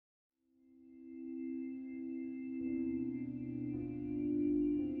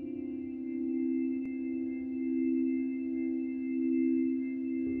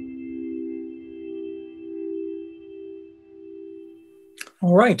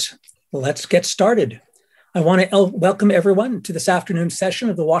All right, let's get started. I want to welcome everyone to this afternoon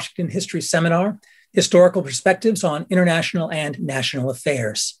session of the Washington History Seminar, Historical Perspectives on International and National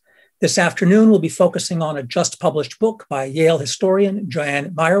Affairs. This afternoon, we'll be focusing on a just published book by Yale historian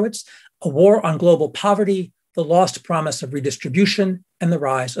Joanne Meyerowitz, A War on Global Poverty, The Lost Promise of Redistribution, and the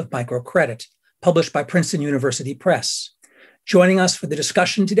Rise of Microcredit, published by Princeton University Press. Joining us for the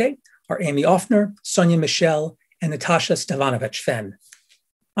discussion today are Amy Offner, Sonia Michel, and Natasha Stevanovic-Fenn.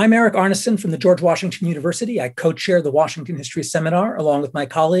 I'm Eric Arneson from the George Washington University. I co-chair the Washington History Seminar along with my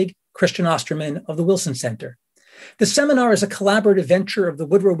colleague, Christian Osterman of the Wilson Center. The seminar is a collaborative venture of the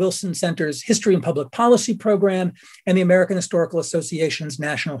Woodrow Wilson Center's History and Public Policy program and the American Historical Association's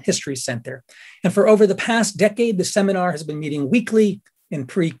National History Center. And for over the past decade, the seminar has been meeting weekly in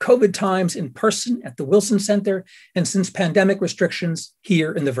pre-COVID times in person at the Wilson Center, and since pandemic restrictions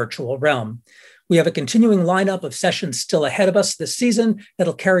here in the virtual realm. We have a continuing lineup of sessions still ahead of us this season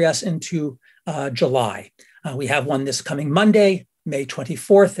that'll carry us into July. We have one this coming Monday, May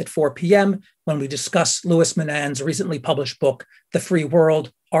 24th at 4 p.m., when we discuss Louis Menand's recently published book, The Free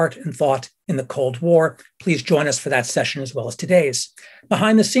World, Art and Thought in the Cold War. Please join us for that session as well as today's.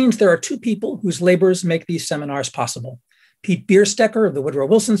 Behind the scenes, there are two people whose labors make these seminars possible. Pete Bierstecker of the Woodrow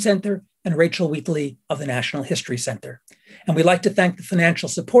Wilson Center and Rachel Wheatley of the National History Center. And we'd like to thank the financial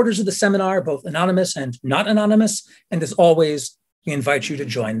supporters of the seminar, both anonymous and not anonymous. And as always, we invite you to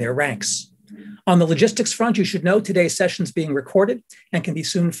join their ranks. On the logistics front, you should know today's session is being recorded and can be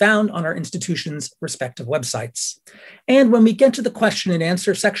soon found on our institution's respective websites. And when we get to the question and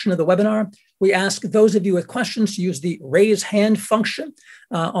answer section of the webinar, we ask those of you with questions to use the raise hand function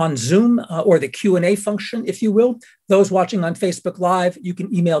on Zoom or the Q&A function, if you will. Those watching on Facebook Live, you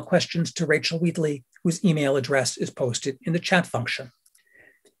can email questions to Rachel Wheatley, whose email address is posted in the chat function.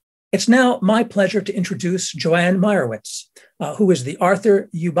 It's now my pleasure to introduce Joanne Meyerowitz, who is the Arthur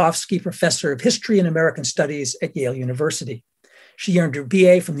Unobskey Professor of History and American Studies at Yale University. She earned her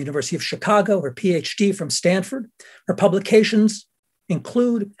BA from the University of Chicago, her PhD from Stanford. Her publications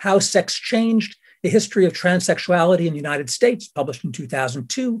include How Sex Changed, The History of Transsexuality in the United States, published in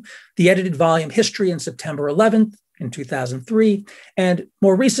 2002, the edited volume History on September 11th in 2003, and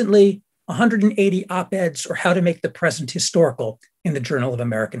more recently, 180 op-eds or How to Make the Present Historical in the Journal of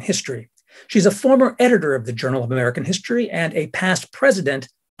American History. She's a former editor of the Journal of American History and a past president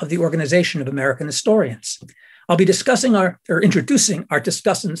of the Organization of American Historians. I'll be introducing our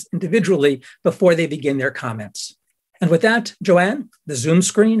discussants individually before they begin their comments. And with that, Joanne, the Zoom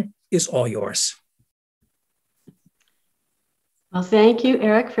screen is all yours. Well, thank you,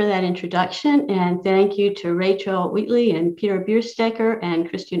 Eric, for that introduction. And thank you to Rachel Wheatley and Peter Bierstecker and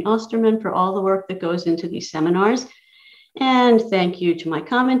Christian Osterman for all the work that goes into these seminars. And thank you to my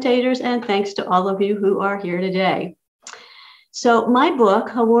commentators, and thanks to all of you who are here today. So my book,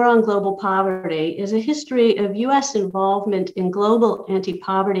 A War on Global Poverty, is a history of U.S. involvement in global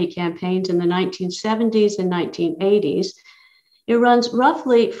anti-poverty campaigns in the 1970s and 1980s. It runs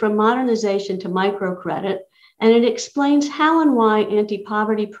roughly from modernization to microcredit, and it explains how and why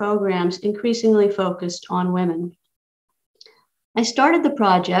anti-poverty programs increasingly focused on women. I started the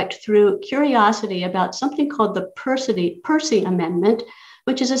project through curiosity about something called the Percy Amendment,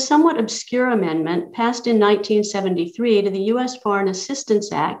 which is a somewhat obscure amendment passed in 1973 to the U.S. Foreign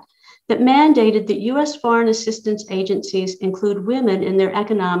Assistance Act that mandated that U.S. foreign assistance agencies include women in their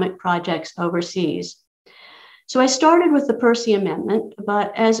economic projects overseas. So I started with the Percy Amendment,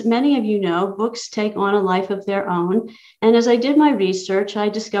 but as many of you know, books take on a life of their own. And as I did my research, I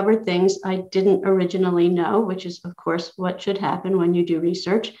discovered things I didn't originally know, which is, of course, what should happen when you do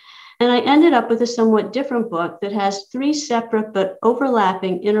research. And I ended up with a somewhat different book that has three separate but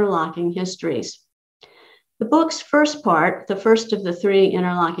overlapping, interlocking histories. The book's first part, the first of the three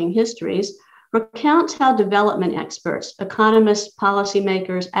interlocking histories, recounts how development experts, economists,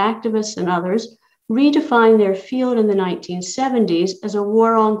 policymakers, activists, and others redefined their field in the 1970s as a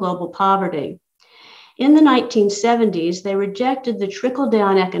war on global poverty. In the 1970s, they rejected the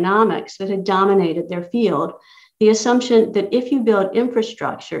trickle-down economics that had dominated their field, the assumption that if you build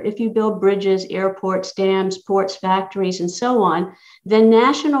infrastructure, if you build bridges, airports, dams, ports, factories, and so on, then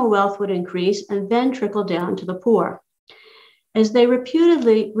national wealth would increase and then trickle down to the poor. As they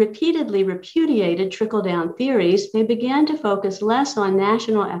repeatedly repudiated trickle-down theories, they began to focus less on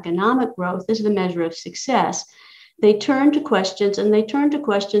national economic growth as the measure of success. They turned to questions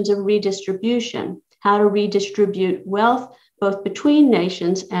of redistribution, how to redistribute wealth both between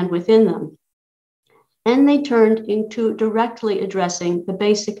nations and within them. And they turned into directly addressing the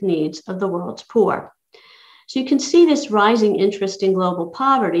basic needs of the world's poor. So you can see this rising interest in global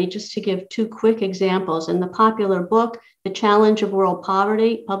poverty, just to give two quick examples. In the popular book, The Challenge of World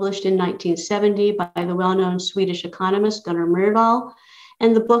Poverty, published in 1970 by the well-known Swedish economist Gunnar Myrdal,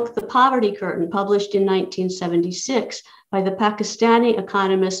 and the book The Poverty Curtain, published in 1976 by the Pakistani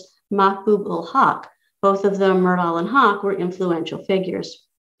economist Mahbub ul Haq. Both of them, Myrdal and Haq, were influential figures.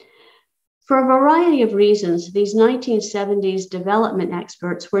 For a variety of reasons, these 1970s development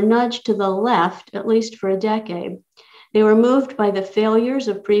experts were nudged to the left, at least for a decade. They were moved by the failures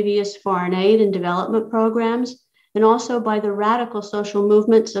of previous foreign aid and development programs, and also by the radical social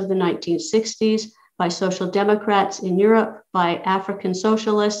movements of the 1960s, by social democrats in Europe, by African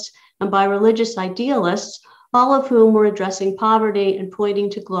socialists, and by religious idealists, all of whom were addressing poverty and pointing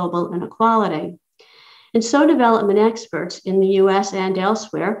to global inequality. And so development experts in the US and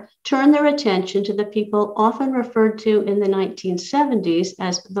elsewhere turned their attention to the people often referred to in the 1970s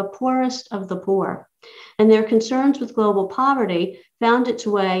as the poorest of the poor. And their concerns with global poverty found its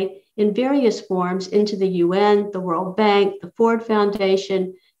way in various forms into the UN, the World Bank, the Ford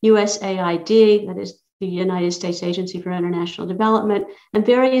Foundation, USAID, that is the United States Agency for International Development, and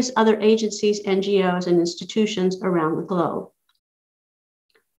various other agencies, NGOs, and institutions around the globe.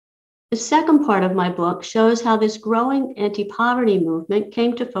 The second part of my book shows how this growing anti-poverty movement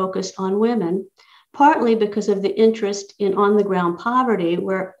came to focus on women, partly because of the interest in on-the-ground poverty,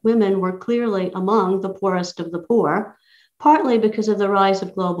 where women were clearly among the poorest of the poor, partly because of the rise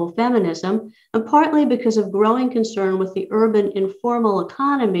of global feminism, and partly because of growing concern with the urban informal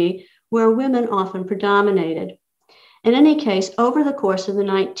economy, where women often predominated. In any case, over the course of the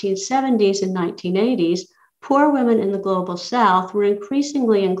 1970s and 1980s, poor women in the global South were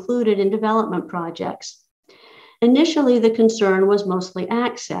increasingly included in development projects. Initially, the concern was mostly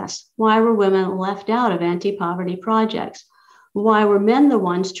access. Why were women left out of anti-poverty projects? Why were men the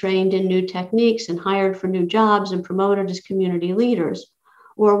ones trained in new techniques and hired for new jobs and promoted as community leaders?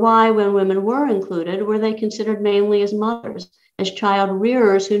 Or why, when women were included, were they considered mainly as mothers, as child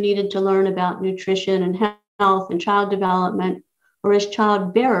rearers who needed to learn about nutrition and health and child development, or as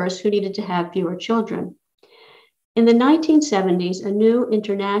child bearers who needed to have fewer children? In the 1970s, a new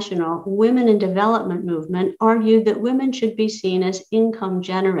international women in development movement argued that women should be seen as income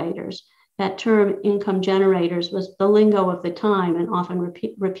generators. That term, income generators, was the lingo of the time and often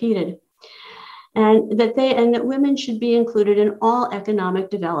repeated. And that women should be included in all economic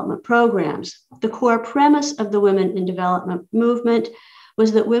development programs. The core premise of the women in development movement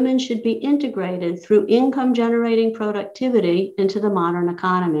was that women should be integrated through income generating productivity into the modern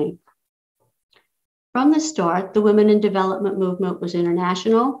economy. From the start, the women in development movement was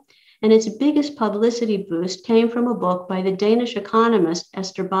international, and its biggest publicity boost came from a book by the Danish economist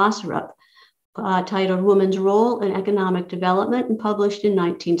Esther Boserup, titled Women's Role in Economic Development, and published in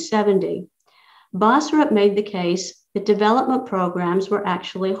 1970. Boserup made the case that development programs were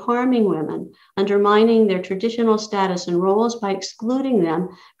actually harming women, undermining their traditional status and roles by excluding them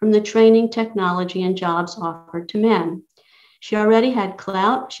from the training, technology, and jobs offered to men. She already had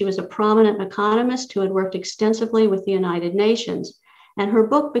clout. She was a prominent economist who had worked extensively with the United Nations, and her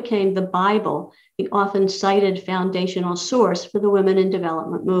book became the Bible, the often cited foundational source for the women in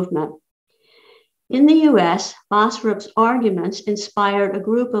development movement. In the US, Boserup's arguments inspired a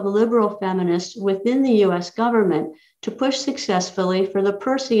group of liberal feminists within the US government to push successfully for the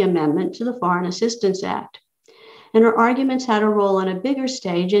Percy Amendment to the Foreign Assistance Act. And her arguments had a role on a bigger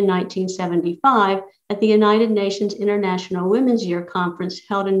stage in 1975 at the United Nations International Women's Year Conference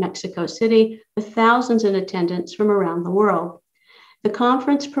held in Mexico City, with thousands in attendance from around the world. The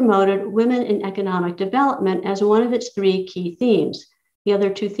conference promoted women in economic development as one of its three key themes. The other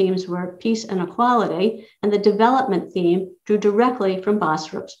two themes were peace and equality, and the development theme drew directly from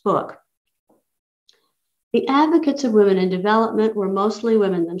Boserup's book. The advocates of women in development were mostly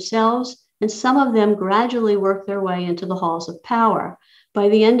women themselves, and some of them gradually worked their way into the halls of power. By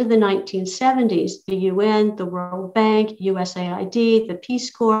the end of the 1970s, the UN, the World Bank, USAID, the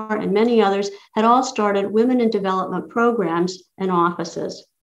Peace Corps, and many others had all started women in development programs and offices.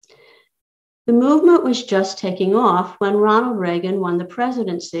 The movement was just taking off when Ronald Reagan won the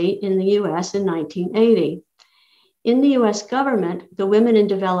presidency in the US in 1980. In the US government, the women in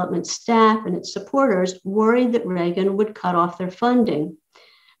development staff and its supporters worried that Reagan would cut off their funding.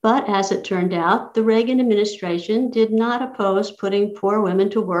 But as it turned out, the Reagan administration did not oppose putting poor women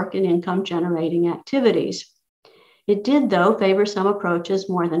to work in income-generating activities. It did, though, favor some approaches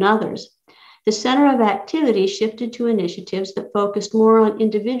more than others. The center of activity shifted to initiatives that focused more on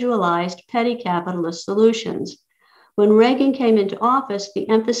individualized, petty capitalist solutions. When Reagan came into office, the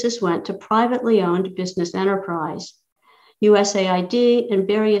emphasis went to privately owned business enterprise. USAID and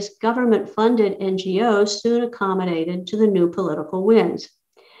various government-funded NGOs soon accommodated to the new political winds.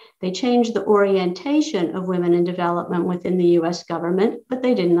 They changed the orientation of women in development within the US government, but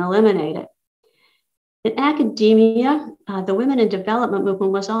they didn't eliminate it. In academia, the women in development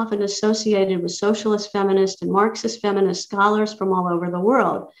movement was often associated with socialist feminist and Marxist feminist scholars from all over the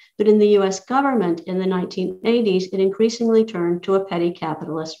world. But in the US government in the 1980s, it increasingly turned to a petty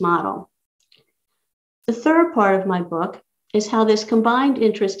capitalist model. The third part of my book is how this combined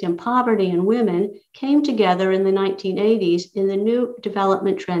interest in poverty and women came together in the 1980s in the new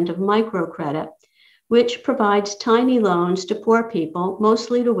development trend of microcredit, which provides tiny loans to poor people,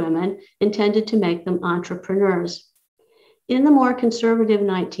 mostly to women, intended to make them entrepreneurs. In the more conservative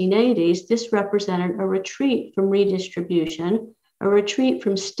 1980s, this represented a retreat from redistribution, a retreat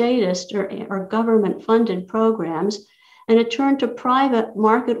from statist or government-funded programs, and a turn to private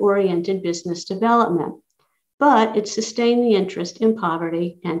market-oriented business development. But it sustained the interest in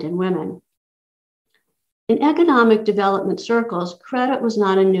poverty and in women. In economic development circles, credit was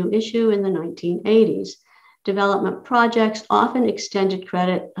not a new issue in the 1980s. Development projects often extended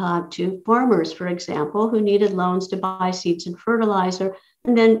credit to farmers, for example, who needed loans to buy seeds and fertilizer,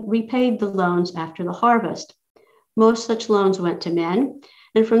 and then repaid the loans after the harvest. Most such loans went to men,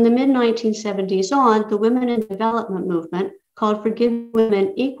 and from the mid-1970s on, the Women in Development movement called for giving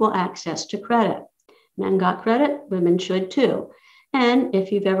women equal access to credit. Men got credit, women should too. And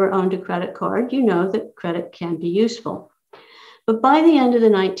if you've ever owned a credit card, you know that credit can be useful. But by the end of the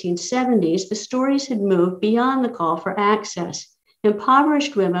 1970s, the stories had moved beyond the call for access.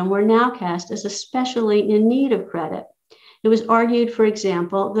 Impoverished women were now cast as especially in need of credit. It was argued, for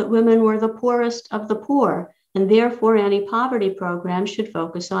example, that women were the poorest of the poor, and therefore anti-poverty programs should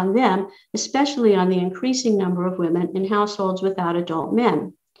focus on them, especially on the increasing number of women in households without adult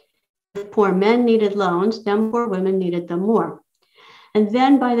men. If poor men needed loans, then poor women needed them more. And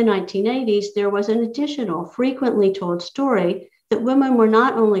then by the 1980s, there was an additional frequently told story that women were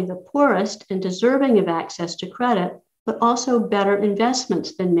not only the poorest and deserving of access to credit, but also better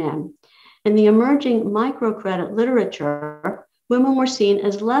investments than men. In the emerging microcredit literature, women were seen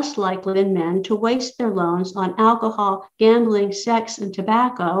as less likely than men to waste their loans on alcohol, gambling, sex, and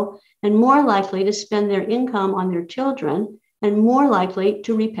tobacco, and more likely to spend their income on their children, and more likely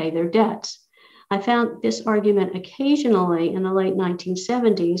to repay their debts. I found this argument occasionally in the late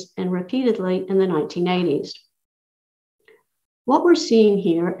 1970s and repeatedly in the 1980s. What we're seeing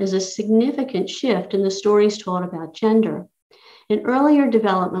here is a significant shift in the stories told about gender. In earlier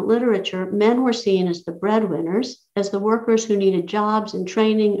development literature, men were seen as the breadwinners, as the workers who needed jobs and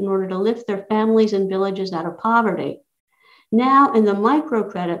training in order to lift their families and villages out of poverty. Now, in the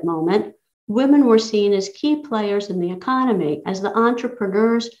microcredit moment, women were seen as key players in the economy, as the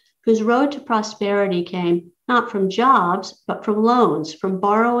entrepreneurs whose road to prosperity came not from jobs, but from loans, from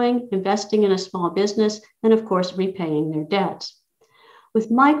borrowing, investing in a small business, and of course, repaying their debts.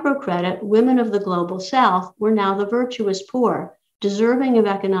 With microcredit, women of the global South were now the virtuous poor, deserving of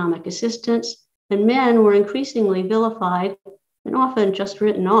economic assistance, and men were increasingly vilified and often just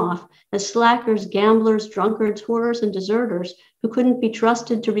written off as slackers, gamblers, drunkards, whorers, and deserters who couldn't be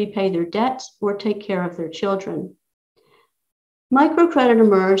trusted to repay their debts or take care of their children. Microcredit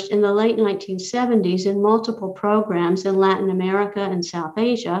emerged in the late 1970s in multiple programs in Latin America and South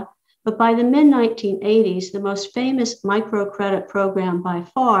Asia, but by the mid-1980s, the most famous microcredit program by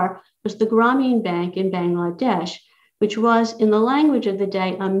far was the Grameen Bank in Bangladesh, which was, in the language of the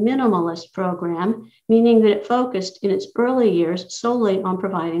day, a minimalist program, meaning that it focused in its early years solely on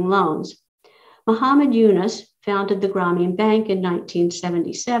providing loans. Muhammad Yunus founded the Grameen Bank in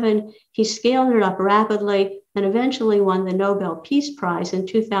 1977. He scaled it up rapidly and eventually won the Nobel Peace Prize in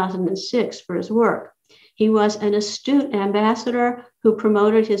 2006 for his work. He was an astute ambassador who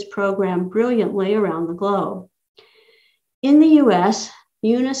promoted his program brilliantly around the globe. In the US,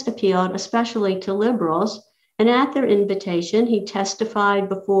 Yunus appealed especially to liberals, and at their invitation, he testified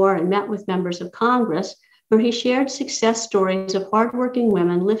before and met with members of Congress, where he shared success stories of hardworking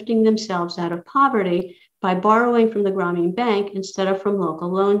women lifting themselves out of poverty by borrowing from the Grameen Bank instead of from local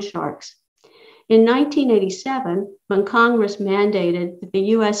loan sharks. In 1987, when Congress mandated that the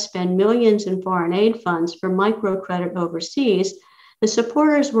US spend millions in foreign aid funds for microcredit overseas, the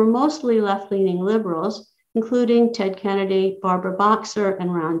supporters were mostly left-leaning liberals, including Ted Kennedy, Barbara Boxer,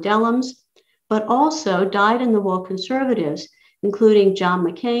 and Ron Dellums, but also dyed-in-the-wool conservatives, including John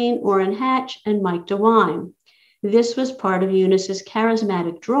McCain, Orrin Hatch, and Mike DeWine. This was part of Yunus's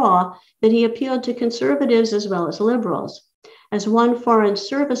charismatic draw that he appealed to conservatives as well as liberals. As one Foreign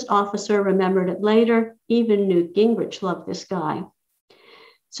Service officer remembered it later, even Newt Gingrich loved this guy.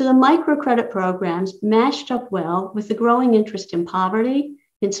 So the microcredit programs matched up well with the growing interest in poverty,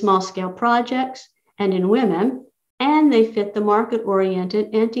 in small-scale projects, and in women, and they fit the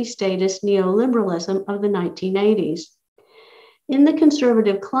market-oriented, anti-statist neoliberalism of the 1980s. In the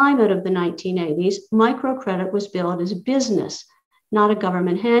conservative climate of the 1980s, microcredit was billed as business, not a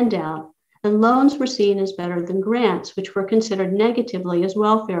government handout, and loans were seen as better than grants, which were considered negatively as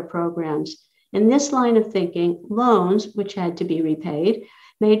welfare programs. In this line of thinking, loans, which had to be repaid,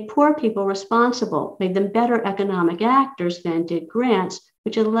 made poor people responsible, made them better economic actors than did grants,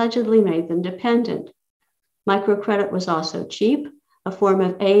 which allegedly made them dependent. Microcredit was also cheap, a form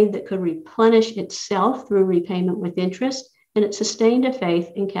of aid that could replenish itself through repayment with interest, and it sustained a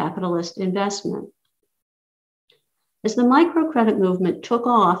faith in capitalist investment. As the microcredit movement took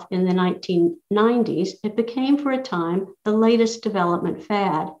off in the 1990s, it became for a time the latest development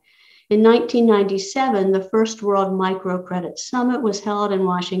fad. In 1997, the first World Microcredit Summit was held in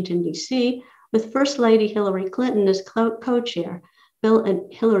Washington, D.C., with First Lady Hillary Clinton as co-chair. Bill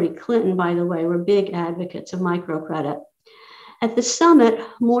and Hillary Clinton, by the way, were big advocates of microcredit. At the summit,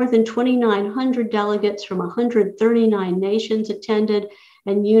 more than 2,900 delegates from 139 nations attended,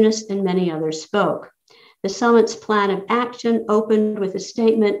 and Eunice and many others spoke. The summit's plan of action opened with a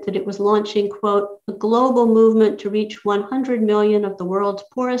statement that it was launching, quote, a global movement to reach 100 million of the world's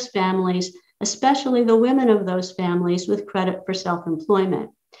poorest families, especially the women of those families with credit for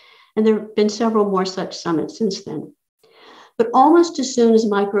self-employment. And there have been several more such summits since then. But almost as soon as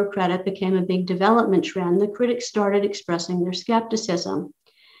microcredit became a big development trend, the critics started expressing their skepticism.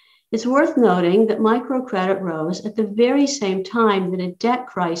 It's worth noting that microcredit rose at the very same time that a debt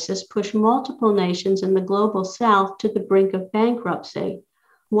crisis pushed multiple nations in the global south to the brink of bankruptcy.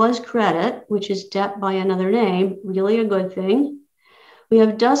 Was credit, which is debt by another name, really a good thing? We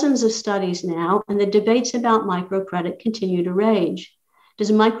have dozens of studies now, and the debates about microcredit continue to rage. Does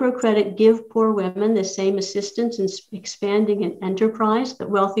microcredit give poor women the same assistance in expanding an enterprise that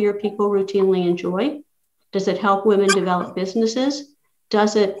wealthier people routinely enjoy? Does it help women develop businesses?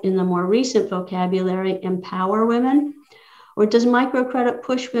 Does it, in the more recent vocabulary, empower women? Or does microcredit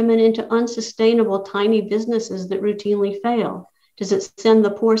push women into unsustainable tiny businesses that routinely fail? Does it send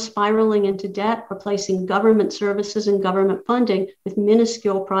the poor spiraling into debt, replacing government services and government funding with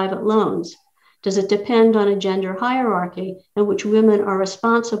minuscule private loans? Does it depend on a gender hierarchy in which women are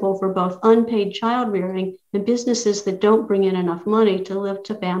responsible for both unpaid child rearing and businesses that don't bring in enough money to lift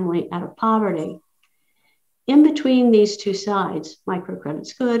a family out of poverty? In between these two sides,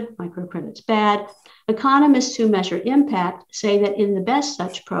 microcredit's good, microcredit's bad, economists who measure impact say that in the best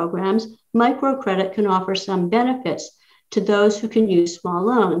such programs, microcredit can offer some benefits to those who can use small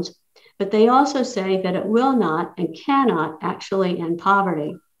loans, but they also say that it will not and cannot actually end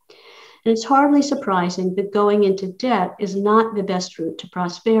poverty. And it's hardly surprising that going into debt is not the best route to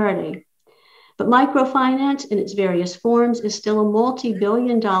prosperity. But microfinance in its various forms is still a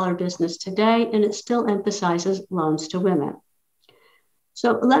multi-billion-dollar business today, and it still emphasizes loans to women.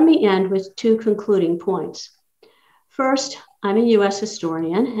 So let me end with two concluding points. First, I'm a US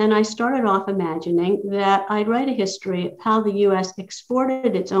historian, and I started off imagining that I'd write a history of how the US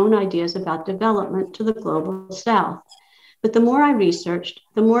exported its own ideas about development to the global South. But the more I researched,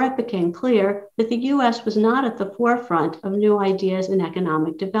 the more it became clear that the US was not at the forefront of new ideas in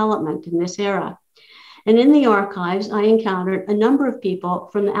economic development in this era. And in the archives, I encountered a number of people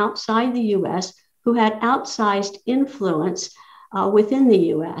from outside the US who had outsized influence within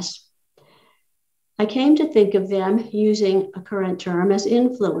the US. I came to think of them, using a current term, as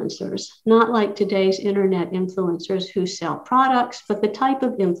influencers, not like today's internet influencers who sell products, but the type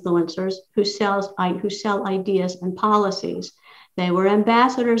of influencers who sell ideas and policies. They were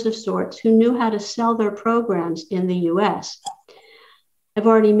ambassadors of sorts who knew how to sell their programs in the US. I've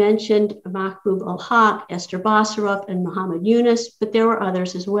already mentioned Mahbub al-Haq, Esther Basarab, and Muhammad Yunus, but there were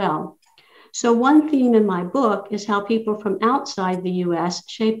others as well. So one theme in my book is how people from outside the US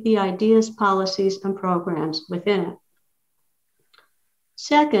shape the ideas, policies, and programs within it.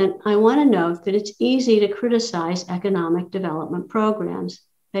 Second, I want to note that it's easy to criticize economic development programs.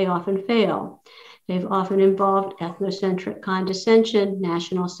 They often fail. They've often involved ethnocentric condescension,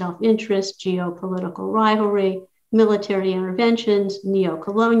 national self-interest, geopolitical rivalry, military interventions,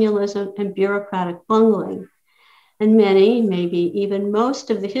 neocolonialism, and bureaucratic bungling. And many, maybe even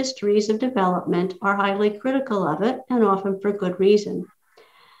most of the histories of development are highly critical of it, and often for good reason.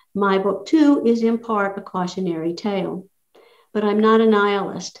 My book, too, is in part a cautionary tale. But I'm not a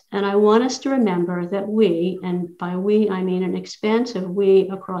nihilist, and I want us to remember that we, and by we I mean an expansive we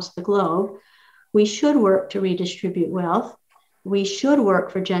across the globe, we should work to redistribute wealth. we should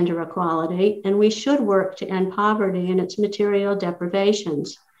work for gender equality, and we should work to end poverty and its material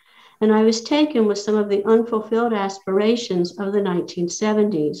deprivations. And I was taken with some of the unfulfilled aspirations of the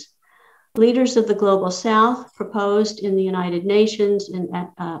 1970s. Leaders of the Global South proposed in the United Nations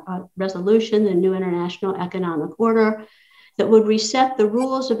a resolution, the New International Economic Order, that would reset the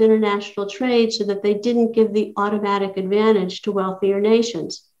rules of international trade so that they didn't give the automatic advantage to wealthier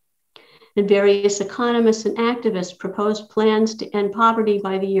nations. And various economists and activists proposed plans to end poverty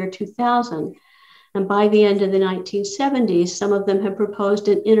by the year 2000. And by the end of the 1970s, some of them had proposed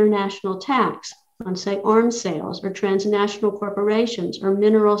an international tax on, say, arms sales or transnational corporations or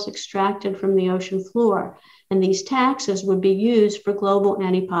minerals extracted from the ocean floor. And these taxes would be used for global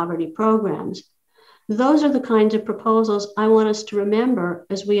anti-poverty programs. Those are the kinds of proposals I want us to remember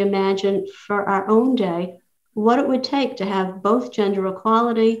as we imagine for our own day what it would take to have both gender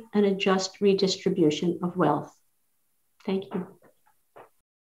equality and a just redistribution of wealth. Thank you.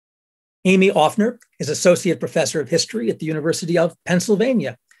 Amy Offner is Associate Professor of History at the University of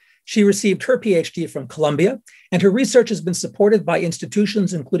Pennsylvania. She received her PhD from Columbia, and her research has been supported by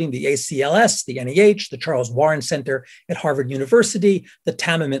institutions including the ACLS, the NEH, the Charles Warren Center at Harvard University, the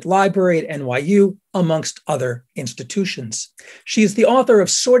Tamiment Library at NYU, amongst other institutions. She is the author of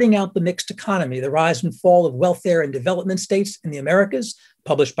Sorting Out the Mixed Economy, The Rise and Fall of Welfare and Development States in the Americas,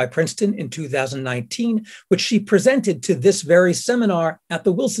 published by Princeton in 2019, which she presented to this very seminar at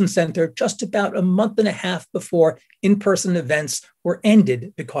the Wilson Center just about a month and a half before in-person events were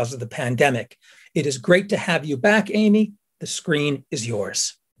ended because of the pandemic. It is great to have you back, Amy. The screen is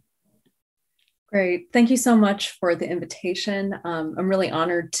yours. Great. Thank you so much for the invitation. I'm really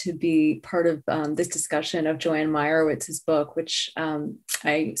honored to be part of this discussion of Joanne Meyerowitz's book, which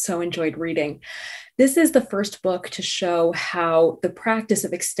I so enjoyed reading. This is the first book to show how the practice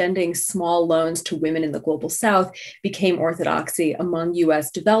of extending small loans to women in the Global South became orthodoxy among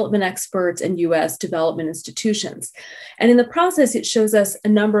US development experts and US development institutions. And in the process, it shows us a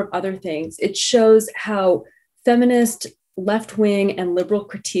number of other things. It shows how feminist, left-wing and liberal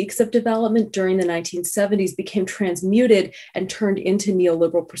critiques of development during the 1970s became transmuted and turned into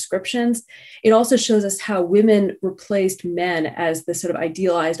neoliberal prescriptions. It also shows us how women replaced men as the sort of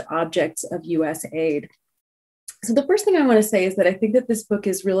idealized objects of US aid. So the first thing I want to say is that I think that this book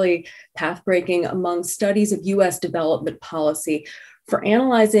is really path-breaking among studies of US development policy for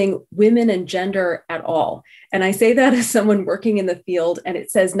analyzing women and gender at all. And I say that as someone working in the field, and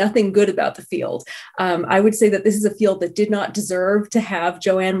it says nothing good about the field. I would say that this is a field that did not deserve to have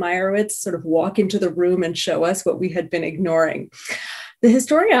Joanne Meyerowitz sort of walk into the room and show us what we had been ignoring. The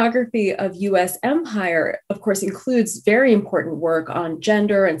historiography of US empire, of course, includes very important work on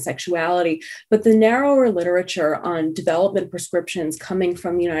gender and sexuality, but the narrower literature on development prescriptions coming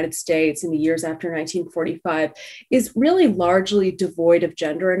from the United States in the years after 1945 is really largely devoid of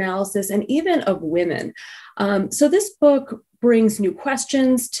gender analysis and even of women. So this book brings new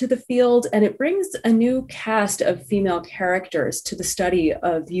questions to the field, and it brings a new cast of female characters to the study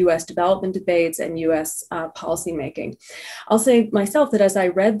of US development debates and US policymaking. I'll say myself that as I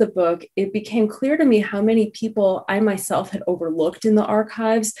read the book, it became clear to me how many people I myself had overlooked in the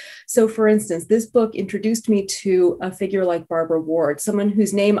archives. So for instance, this book introduced me to a figure like Barbara Ward, someone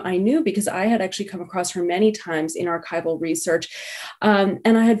whose name I knew because I had actually come across her many times in archival research.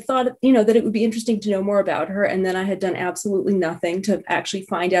 And I had thought, that it would be interesting to know more about her. And then I had done absolutely nothing to actually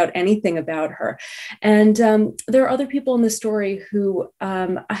find out anything about her. And there are other people in the story who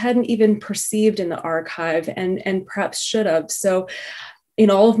I hadn't even perceived in the archive and perhaps should have. So in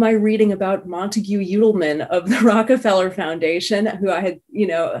all of my reading about Montague Udelman of the Rockefeller Foundation, who I had,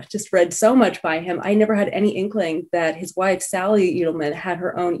 just read so much by him, I never had any inkling that his wife, Sally Udelman, had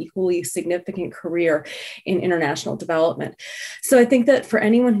her own equally significant career in international development. So I think that for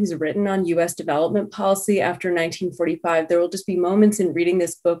anyone who's written on US development policy after 1945, there will just be moments in reading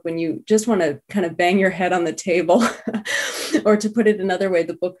this book when you just want to kind of bang your head on the table, or to put it another way,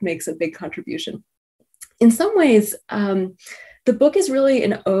 the book makes a big contribution. In some ways, the book is really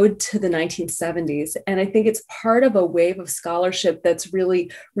an ode to the 1970s, and I think it's part of a wave of scholarship that's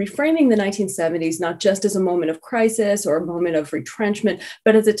really reframing the 1970s, not just as a moment of crisis or a moment of retrenchment,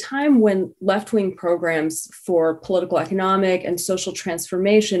 but as a time when left-wing programs for political, economic, and social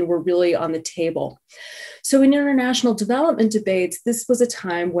transformation were really on the table. So in international development debates, this was a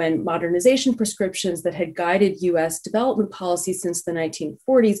time when modernization prescriptions that had guided US development policy since the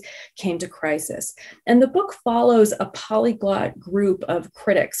 1940s came to crisis. And the book follows a polyglot that group of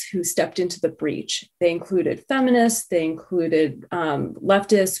critics who stepped into the breach. They included feminists, they included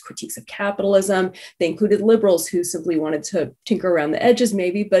leftists, critiques of capitalism, they included liberals who simply wanted to tinker around the edges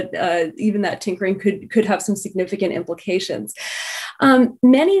maybe, but even that tinkering could have some significant implications.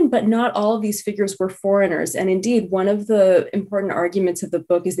 Many, but not all of these figures were foreigners. And indeed, one of the important arguments of the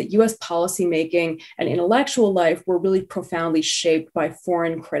book is that US policymaking and intellectual life were really profoundly shaped by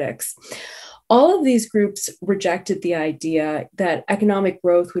foreign critics. All of these groups rejected the idea that economic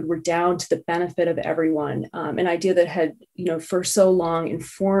growth would redound to the benefit of everyone, an idea that had, for so long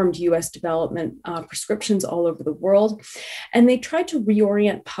informed US development prescriptions all over the world. And they tried to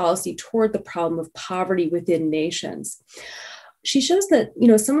reorient policy toward the problem of poverty within nations. She shows that,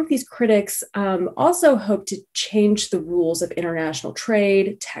 some of these critics also hope to change the rules of international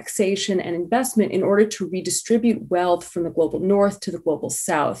trade, taxation, and investment in order to redistribute wealth from the global north to the global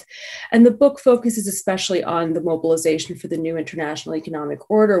south. And the book focuses especially on the mobilization for the new international economic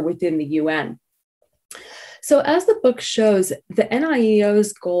order within the UN. So as the book shows, the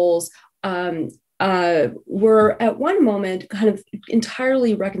NIEO's goals were at one moment kind of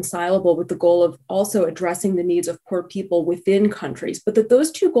entirely reconcilable with the goal of also addressing the needs of poor people within countries, but that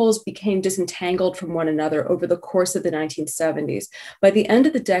those two goals became disentangled from one another over the course of the 1970s. By the end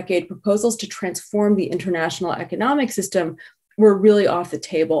of the decade, proposals to transform the international economic system were really off the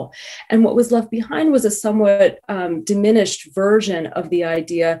table. And what was left behind was a somewhat diminished version of the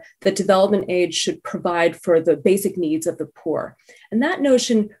idea that development aid should provide for the basic needs of the poor. And that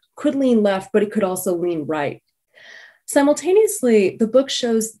notion could lean left, but it could also lean right. Simultaneously, the book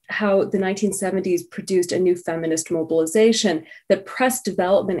shows how the 1970s produced a new feminist mobilization that pressed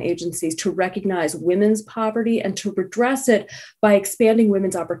development agencies to recognize women's poverty and to redress it by expanding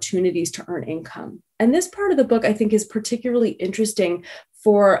women's opportunities to earn income. And this part of the book, I think, is particularly interesting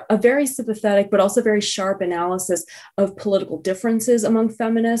for a very sympathetic, but also very sharp analysis of political differences among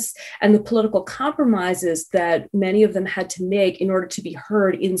feminists and the political compromises that many of them had to make in order to be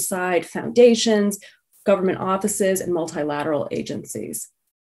heard inside foundations, government offices, and multilateral agencies.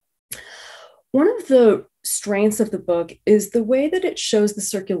 One of the strengths of the book is the way that it shows the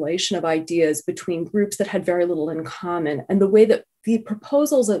circulation of ideas between groups that had very little in common, and the way that the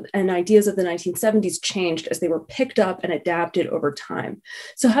proposals and ideas of the 1970s changed as they were picked up and adapted over time.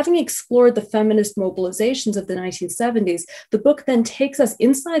 So having explored the feminist mobilizations of the 1970s, the book then takes us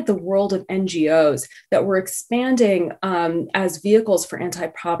inside the world of NGOs that were expanding as vehicles for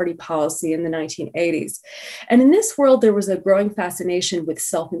anti-poverty policy in the 1980s. And in this world, there was a growing fascination with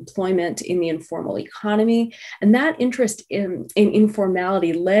self-employment in the informal economy. And that interest in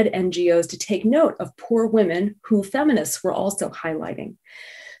informality led NGOs to take note of poor women who feminists were also highlighting.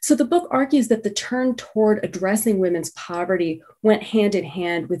 So the book argues that the turn toward addressing women's poverty went hand in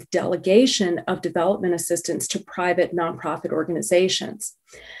hand with delegation of development assistance to private nonprofit organizations.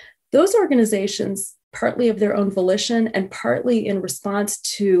 Those organizations, partly of their own volition and partly in response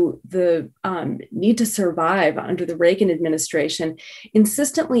to the need to survive under the Reagan administration,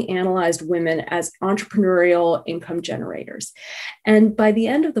 insistently analyzed women as entrepreneurial income generators. And by the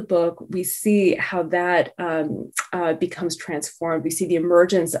end of the book, we see how that becomes transformed. We see the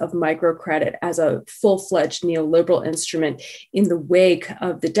emergence of microcredit as a full-fledged neoliberal instrument in the wake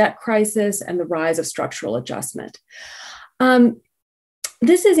of the debt crisis and the rise of structural adjustment.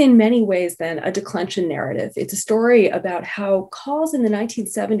 This is in many ways then a declension narrative. It's a story about how calls in the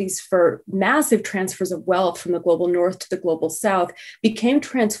 1970s for massive transfers of wealth from the global north to the global south became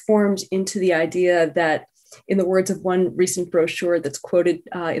transformed into the idea that, in the words of one recent brochure that's quoted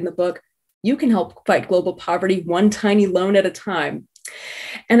in the book, you can help fight global poverty one tiny loan at a time.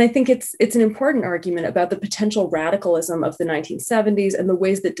 And I think it's an important argument about the potential radicalism of the 1970s and the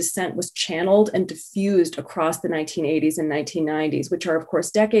ways that dissent was channeled and diffused across the 1980s and 1990s, which are, of course,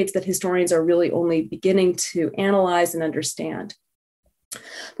 decades that historians are really only beginning to analyze and understand.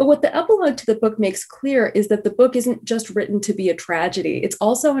 But what the epilogue to the book makes clear is that the book isn't just written to be a tragedy. It's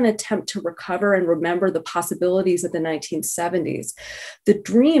also an attempt to recover and remember the possibilities of the 1970s. The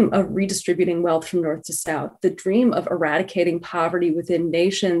dream of redistributing wealth from north to south, the dream of eradicating poverty within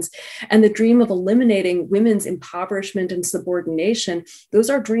nations, and the dream of eliminating women's impoverishment and subordination, those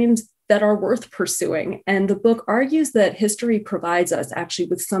are dreams that are worth pursuing. And the book argues that history provides us actually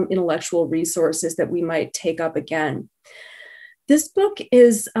with some intellectual resources that we might take up again. This book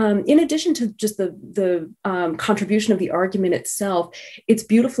is, in addition to just the contribution of the argument itself, it's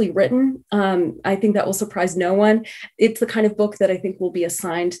beautifully written. I think that will surprise no one. It's the kind of book that I think will be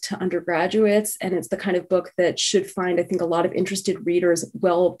assigned to undergraduates, and it's the kind of book that should find, I think, a lot of interested readers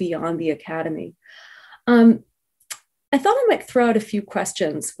well beyond the academy. I thought I might throw out a few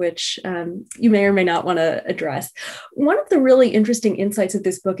questions, which you may or may not want to address. One of the really interesting insights of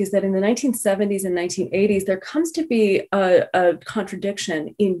this book is that in the 1970s and 1980s, there comes to be a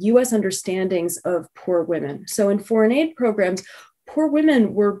contradiction in US understandings of poor women. So in foreign aid programs, poor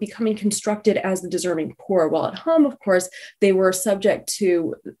women were becoming constructed as the deserving poor, while at home, of course, they were subject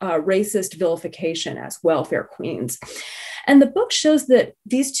to racist vilification as welfare queens. And the book shows that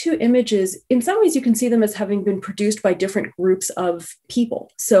these two images, in some ways, you can see them as having been produced by different groups of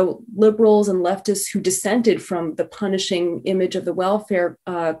people. So liberals and leftists who dissented from the punishing image of the welfare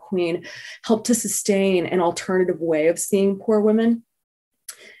queen helped to sustain an alternative way of seeing poor women.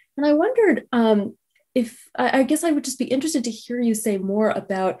 And I wondered, I guess I would just be interested to hear you say more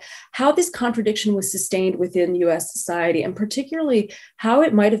about how this contradiction was sustained within US society, and particularly how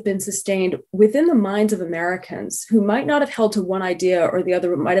it might have been sustained within the minds of Americans who might not have held to one idea or the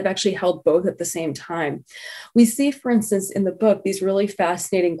other, but might have actually held both at the same time. We see, for instance, in the book, these really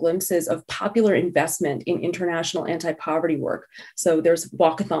fascinating glimpses of popular investment in international anti-poverty work. So there's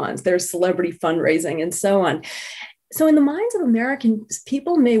walkathons, there's celebrity fundraising, and so on. So in the minds of Americans,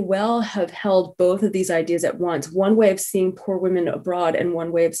 people may well have held both of these ideas at once, one way of seeing poor women abroad and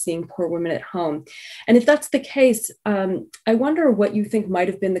one way of seeing poor women at home. And if that's the case, I wonder what you think might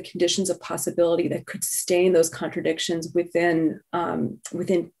have been the conditions of possibility that could sustain those contradictions within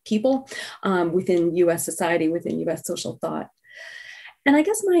people, within US society, within US social thought. And I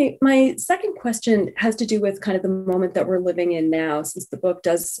guess my second question has to do with kind of the moment that we're living in now, since the book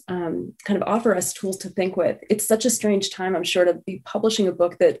does kind of offer us tools to think with. It's such a strange time, I'm sure, to be publishing a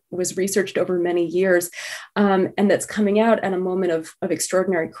book that was researched over many years and that's coming out at a moment of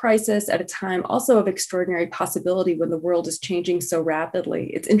extraordinary crisis, at a time also of extraordinary possibility when the world is changing so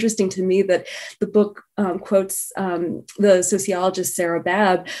rapidly. It's interesting to me that the book quotes the sociologist Sarah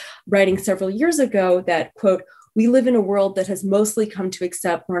Babb writing several years ago that, quote, "We live in a world that has mostly come to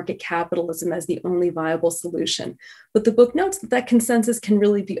accept market capitalism as the only viable solution." But the book notes that consensus can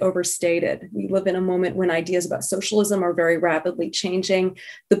really be overstated. We live in a moment when ideas about socialism are very rapidly changing.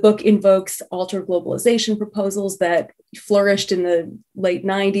 The book invokes altered globalization proposals that flourished in the late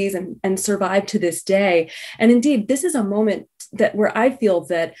 90s and survived to this day. And indeed, this is a moment where I feel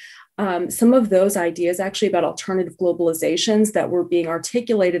that some of those ideas actually about alternative globalizations that were being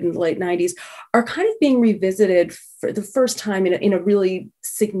articulated in the late 90s are kind of being revisited for the first time in a really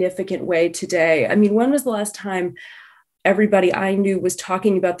significant way today. I mean, when was the last time everybody I knew was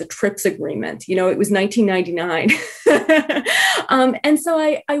talking about the TRIPS agreement? You know, it was 1999. And so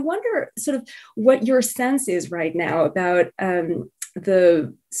I wonder sort of what your sense is right now about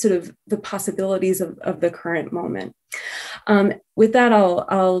the sort of the possibilities of the current moment. With that,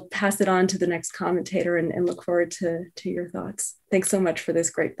 I'll pass it on to the next commentator and look forward to your thoughts. Thanks so much for this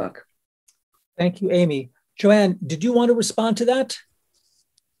great book. Thank you, Amy. Joanne, did you want to respond to that?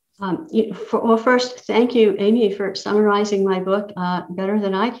 Well, first, thank you, Amy, for summarizing my book better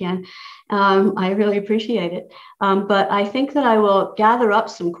than I can. I really appreciate it. But I think that I will gather up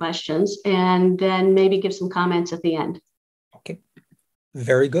some questions and then maybe give some comments at the end. Okay,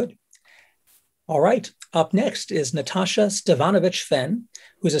 very good. All right, up next is Natasha Stevanovic-Fenn,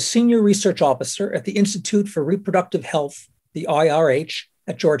 who is a senior research officer at the Institute for Reproductive Health, the IRH,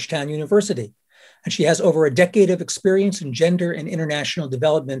 at Georgetown University. And she has over a decade of experience in gender and international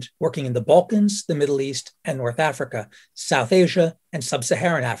development, working in the Balkans, the Middle East, and North Africa, South Asia, and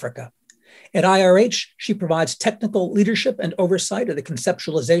Sub-Saharan Africa. At IRH, she provides technical leadership and oversight of the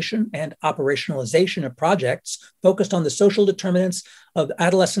conceptualization and operationalization of projects focused on the social determinants of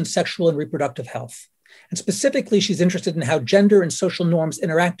adolescent sexual and reproductive health. And specifically, she's interested in how gender and social norms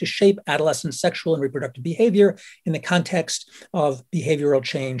interact to shape adolescent sexual and reproductive behavior in the context of behavioral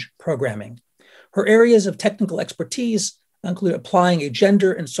change programming. Her areas of technical expertise include applying a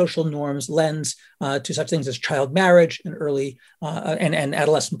gender and social norms lens to such things as child marriage and early and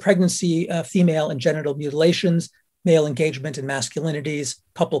adolescent pregnancy, female and genital mutilations, male engagement and masculinities,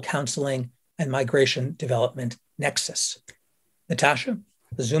 couple counseling, and migration development nexus. Natasha,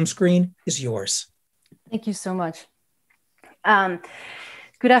 the Zoom screen is yours. Thank you so much.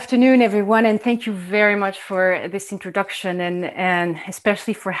 Good afternoon, everyone, and thank you very much for this introduction and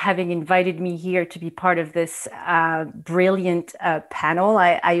especially for having invited me here to be part of this brilliant panel.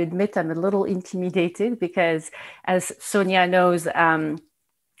 I admit I'm a little intimidated because, as Sonia knows, I'm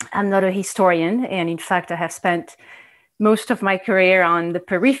not a historian, and in fact, I have spent most of my career on the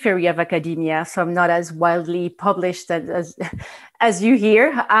periphery of academia, so I'm not as widely published as you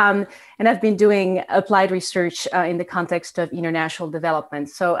here. And I've been doing applied research in the context of international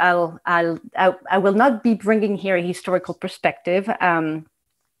development. So I will not be bringing here a historical perspective.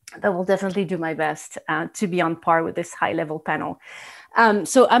 that will definitely do my best to be on par with this high-level panel.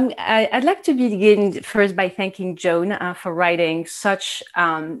 I'd like to begin first by thanking Joan for writing such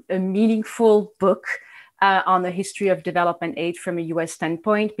a meaningful book on the history of development aid from a US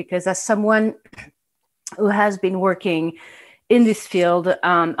standpoint, because as someone who has been working in this field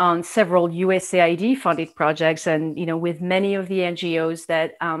on several USAID funded projects, and with many of the NGOs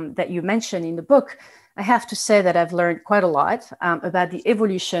that you mentioned in the book, I have to say that I've learned quite a lot about the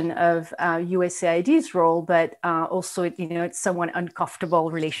evolution of USAID's role, but also it's somewhat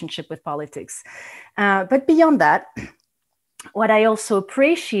uncomfortable relationship with politics. But beyond that, what I also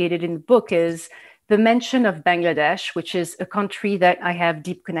appreciated in the book is the mention of Bangladesh, which is a country that I have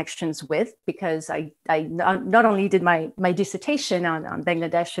deep connections with, because I not only did my dissertation on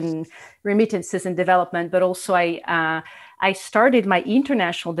Bangladesh and remittances and development, but also I started my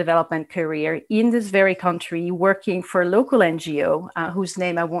international development career in this very country, working for a local NGO, whose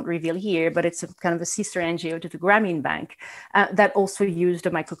name I won't reveal here, but it's a kind of a sister NGO to the Grameen Bank that also used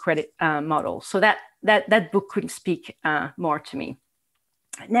a microcredit model. So that book couldn't speak more to me.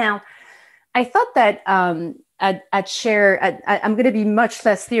 Now, I thought that I'd share, I'm going to be much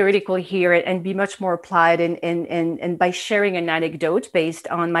less theoretical here and be much more applied, and by sharing an anecdote based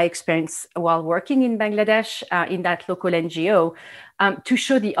on my experience while working in Bangladesh in that local NGO, to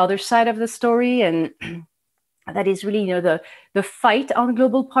show the other side of the story. And that is really, the fight on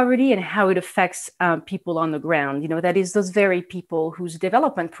global poverty and how it affects people on the ground. That is those very people whose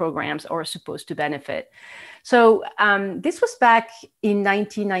development programs are supposed to benefit. So this was back in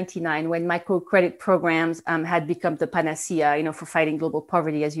 1999 when microcredit programs had become the panacea, for fighting global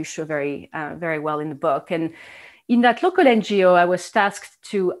poverty, as you show very well in the book. And in that local NGO, I was tasked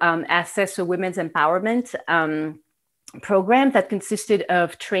to assess a women's empowerment program that consisted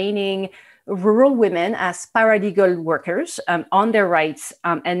of training rural women as paralegal workers on their rights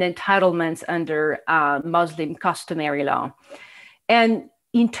and entitlements under Muslim customary law. And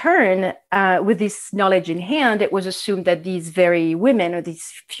in turn, with this knowledge in hand, it was assumed that these very women or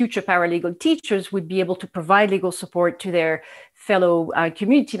these future paralegal teachers would be able to provide legal support to their fellow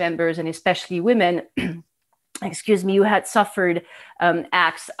community members, and especially women, who had suffered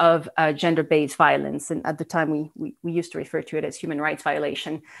acts of gender-based violence. And at the time, we used to refer to it as human rights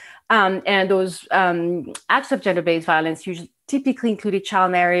violation. And those acts of gender-based violence typically included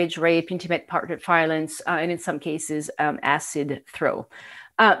child marriage, rape, intimate partner violence, and in some cases, acid throw.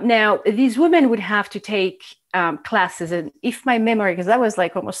 Now, these women would have to take classes, and if my memory, because that was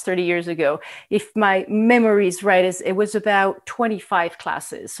like almost 30 years ago, if my memory is right, it was about 25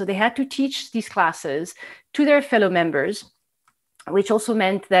 classes. So they had to teach these classes to their fellow members, which also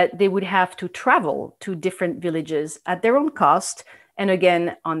meant that they would have to travel to different villages at their own cost, and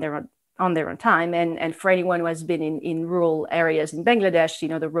again, on their own time. And for anyone who has been in rural areas in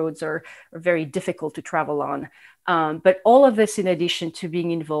Bangladesh, the roads are very difficult to travel on. But all of this in addition to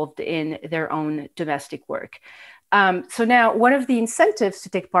being involved in their own domestic work. So now one of the incentives to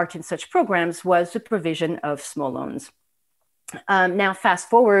take part in such programs was the provision of small loans. Now, fast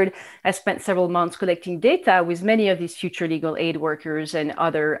forward, I spent several months collecting data with many of these future legal aid workers and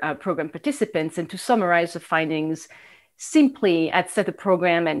other program participants. And to summarize the findings, simply, I'd set the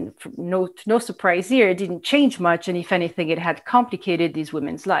program, and no surprise here, it didn't change much. And if anything, it had complicated these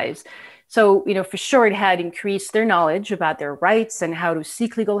women's lives. So, for sure, it had increased their knowledge about their rights and how to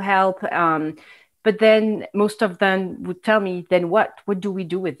seek legal help. But then most of them would tell me, then what? What do we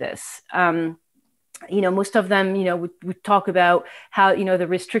do with this? Most of them, would talk about how, the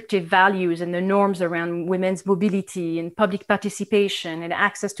restrictive values and the norms around women's mobility and public participation and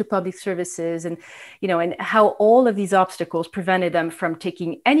access to public services, and, and how all of these obstacles prevented them from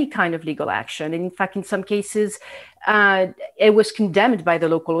taking any kind of legal action. And in fact, in some cases, it was condemned by the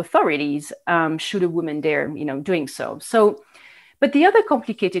local authorities should a woman dare, doing so. But the other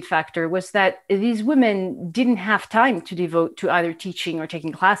complicated factor was that these women didn't have time to devote to either teaching or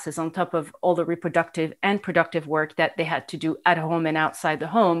taking classes on top of all the reproductive and productive work that they had to do at home and outside the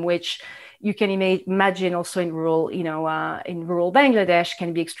home, which you can imagine also in rural Bangladesh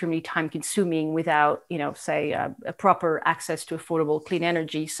can be extremely time consuming without, say, a proper access to affordable clean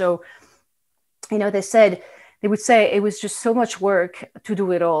energy. So, they would say it was just so much work to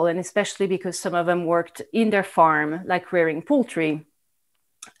do it all, and especially because some of them worked in their farm, like rearing poultry,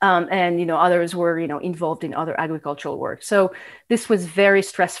 and others were involved in other agricultural work. So this was very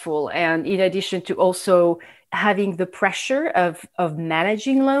stressful, and in addition to also having the pressure of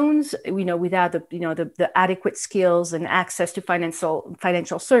managing loans, without the adequate skills and access to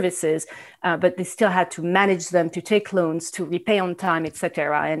financial services, but they still had to manage them, to take loans, to repay on time,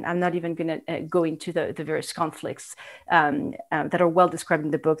 etc. And I'm not even going to go into the various conflicts that are well described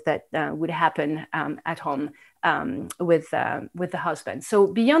in the book that would happen at home with the husband. So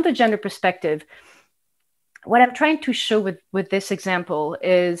beyond the gender perspective, what I'm trying to show with this example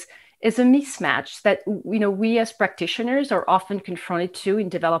is a mismatch that we as practitioners are often confronted to in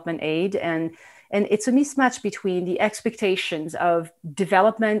development aid, and it's a mismatch between the expectations of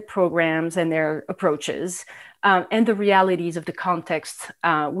development programs and their approaches and the realities of the context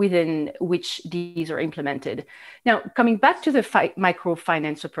within which these are implemented. Now, coming back to the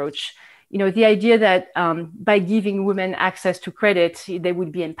microfinance approach, the idea that by giving women access to credit, they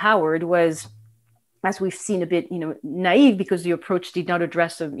would be empowered was, as we've seen, a bit, naive, because the approach did not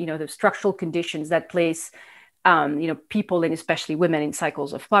address the structural conditions that place, people, and especially women, in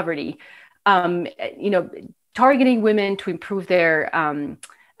cycles of poverty. Targeting women to improve their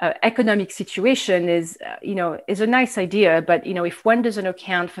economic situation is a nice idea, but if one doesn't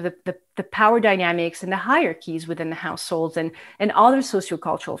account for the power dynamics and the hierarchies within the households and other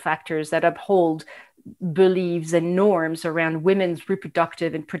sociocultural factors that uphold beliefs and norms around women's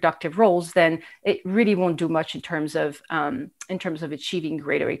reproductive and productive roles, then it really won't do much in terms of achieving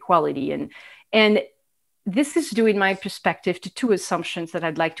greater equality. And this is due, in my perspective, to two assumptions that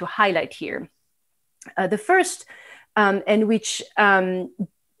I'd like to highlight here. The first, and which you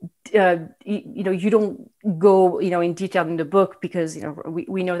don't go in detail in the book, because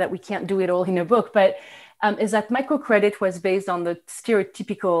we know that we can't do it all in a book, but is that microcredit was based on the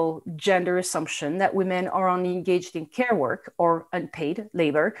stereotypical gender assumption that women are only engaged in care work or unpaid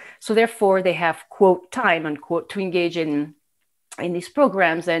labor. So therefore they have, quote, time, unquote, to engage in these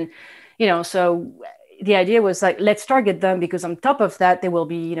programs. And, so the idea was like, let's target them, because on top of that, they will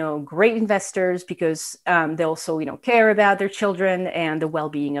be, great investors, because they also, care about their children and the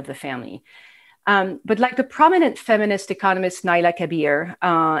well-being of the family. But like the prominent feminist economist Naila Kabir,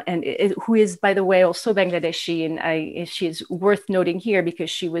 who is, by the way, also Bangladeshi, and she is worth noting here because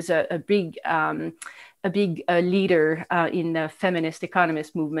she was a big leader in the feminist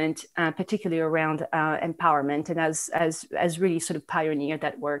economist movement, particularly around empowerment, and as really sort of pioneered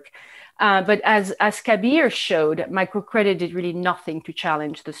that work. But as Kabir showed, microcredit did really nothing to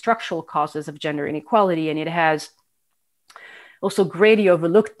challenge the structural causes of gender inequality, and it has also greatly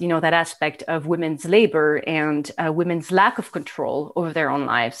overlooked, that aspect of women's labor and women's lack of control over their own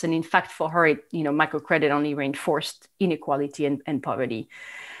lives. And in fact, for her, microcredit only reinforced inequality and poverty.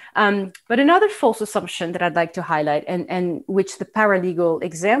 But another false assumption that I'd like to highlight, and which the paralegal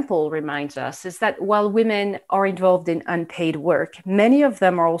example reminds us, is that while women are involved in unpaid work, many of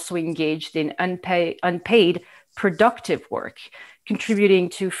them are also engaged in unpaid productive work, contributing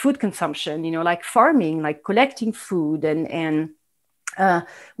to food consumption, like farming, like collecting food, and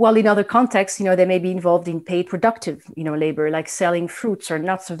while in other contexts, they may be involved in paid productive, labor, like selling fruits or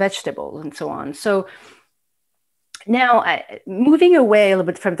nuts or vegetables and so on. So now, moving away a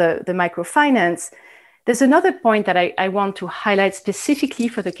little bit from the microfinance, there's another point that I want to highlight specifically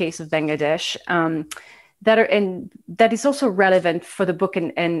for the case of Bangladesh, that is also relevant for the book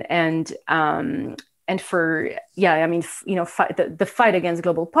and for, the fight against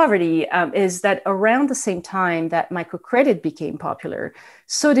global poverty, is that around the same time that microcredit became popular,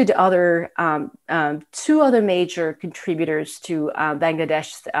 so did two other major contributors to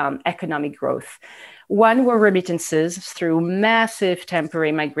Bangladesh's economic growth. One were remittances through massive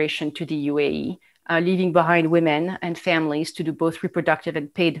temporary migration to the UAE, leaving behind women and families to do both reproductive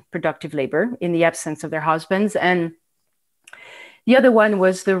and paid productive labor in the absence of their husbands. And the other one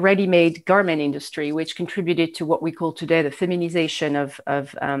was the ready-made garment industry, which contributed to what we call today the feminization of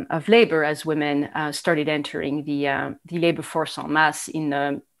labor, as women started entering the labor force en masse in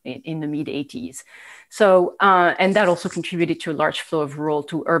the mid-80s. So, and that also contributed to a large flow of rural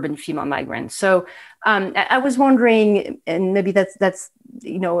to urban female migrants. So I was wondering, and maybe that's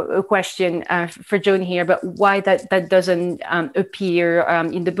a question for Joan here, but why that doesn't appear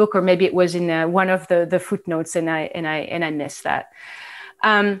in the book, or maybe it was in one of the footnotes, and I missed that.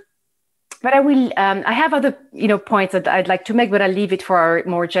 But I have other points that I'd like to make, but I'll leave it for our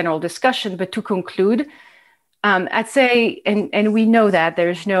more general discussion. But to conclude, I'd say, and we know that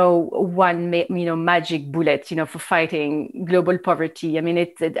there's no one, magic bullet, for fighting global poverty. I mean,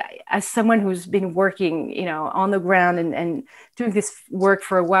 as someone who's been working, on the ground and doing this work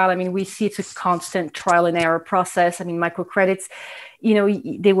for a while, I mean, we see it's a constant trial and error process. I mean, microcredits,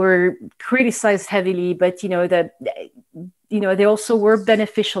 they were criticized heavily, but, they also were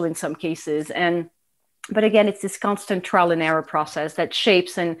beneficial in some cases. And But again, it's this constant trial and error process that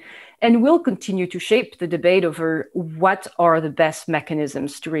shapes and will continue to shape the debate over what are the best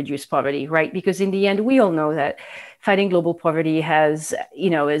mechanisms to reduce poverty, right? Because in the end, we all know that fighting global poverty is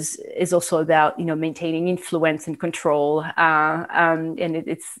also about, maintaining influence and control, and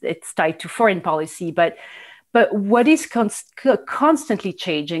it's tied to foreign policy. But what is constantly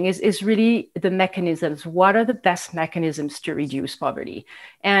changing is really the mechanisms. What are the best mechanisms to reduce poverty?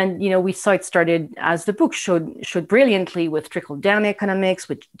 And we saw it started, as the book showed brilliantly, with trickle-down economics,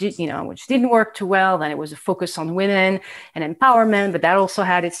 which didn't work too well. Then it was a focus on women and empowerment, but that also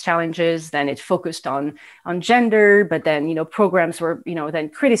had its challenges. Then it focused on gender, but then programs were then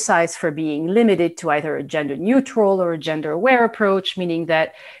criticized for being limited to either a gender-neutral or a gender-aware approach, meaning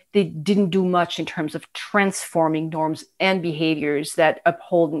that they didn't do much in terms of transforming norms and behaviors that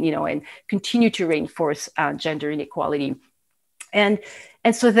uphold, and continue to reinforce gender inequality. And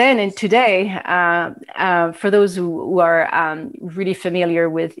so then, and today, for those who are really familiar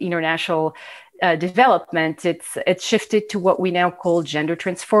with international development, it's shifted to what we now call gender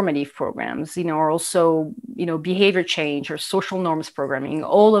transformative programs, or also, behavior change or social norms programming,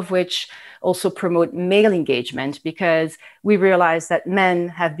 all of which also promote male engagement, because we realize that men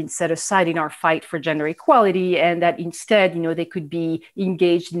have been set aside in our fight for gender equality, and that instead, they could be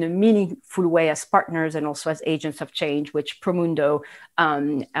engaged in a meaningful way as partners and also as agents of change, which Promundo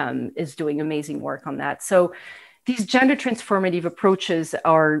is doing amazing work on that. So these gender transformative approaches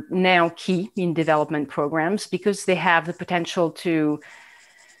are now key in development programs because they have the potential to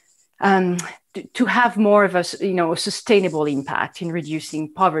have more of a sustainable impact in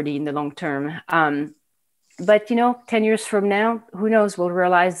reducing poverty in the long term. But 10 years from now, who knows? We'll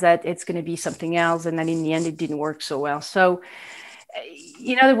realize that it's going to be something else, and that in the end it didn't work so well. So,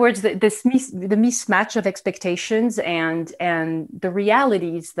 in other words, the mismatch of expectations and the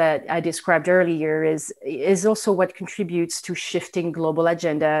realities that I described earlier is also what contributes to shifting global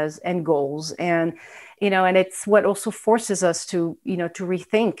agendas and goals, and it's what also forces us to to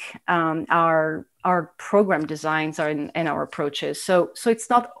rethink our program designs and our approaches. So it's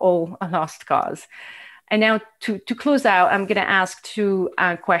not all a lost cause. And now to close out, I'm going to ask two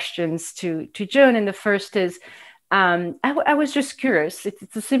questions to Joan, and the first is, I was just curious,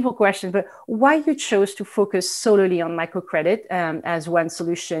 it's a simple question, but why you chose to focus solely on microcredit as one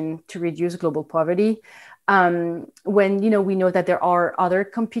solution to reduce global poverty, when we know that there are other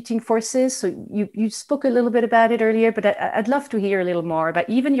competing forces. So you spoke a little bit about it earlier, but I'd love to hear a little more about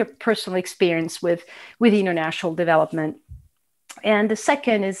even your personal experience with international development. And the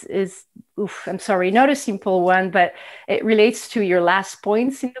second is I'm sorry, not a simple one, but it relates to your last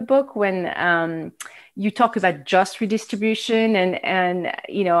points in the book when you talk about just redistribution, and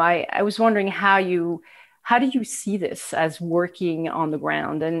I was wondering how do you see this as working on the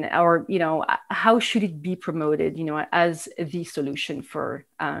ground, and how should it be promoted as the solution for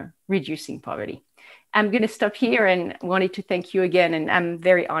reducing poverty? I'm going to stop here and wanted to thank you again, and I'm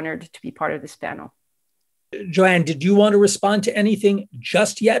very honored to be part of this panel. Joanne, did you want to respond to anything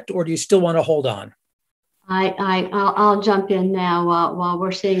just yet, or do you still want to hold on? I'll jump in now while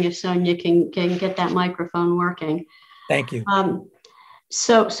we're seeing if Sonia can get that microphone working. Thank you.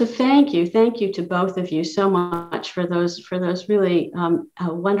 So thank you to both of you so much for those really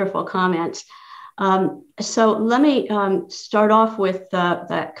wonderful comments. So let me start off with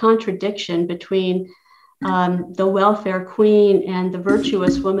that contradiction between the welfare queen and the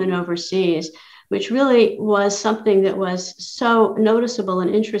virtuous woman overseas, which really was something that was so noticeable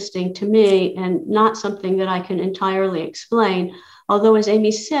and interesting to me, and not something that I can entirely explain. Although, as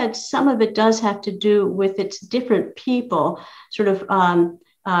Amy said, some of it does have to do with its different people sort of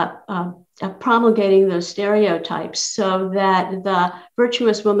promulgating those stereotypes, so that the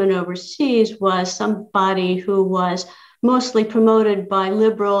virtuous woman overseas was somebody who was mostly promoted by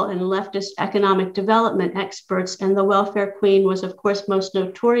liberal and leftist economic development experts, and the welfare queen was, of course, most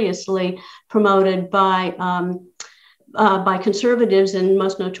notoriously promoted by conservatives, and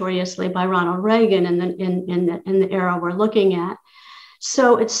most notoriously by Ronald Reagan in the era we're looking at.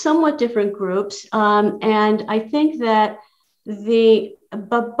 So it's somewhat different groups, and I think that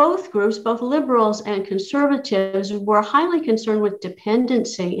but both groups, both liberals and conservatives, were highly concerned with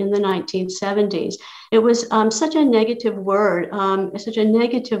dependency in the 1970s. It was such a negative word, such a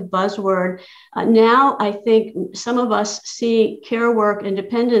negative buzzword. Now, I think some of us see care work and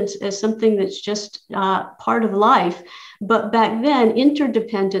dependence as something that's just part of life. But back then,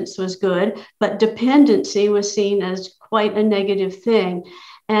 interdependence was good, but dependency was seen as quite a negative thing.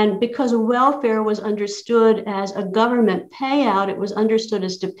 And because welfare was understood as a government payout, it was understood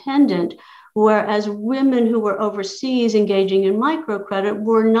as dependent, whereas women who were overseas engaging in microcredit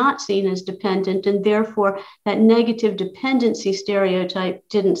were not seen as dependent, and therefore that negative dependency stereotype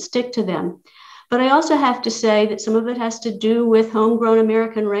didn't stick to them. But I also have to say that some of it has to do with homegrown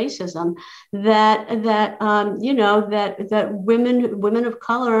American racism. That women of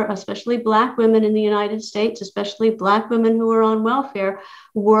color, especially Black women in the United States, especially Black women who were on welfare,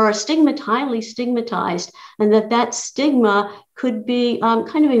 were highly stigmatized, and that stigma could be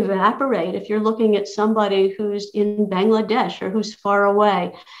kind of evaporate if you're looking at somebody who's in Bangladesh or who's far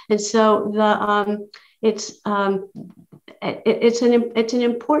away. And so it's an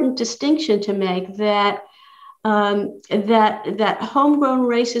important distinction to make that homegrown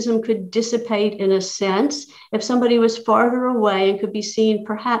racism could dissipate in a sense if somebody was farther away and could be seen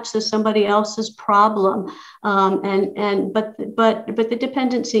perhaps as somebody else's problem, but the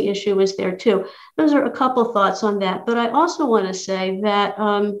dependency issue is there too. Those are a couple thoughts on that. But I also want to say that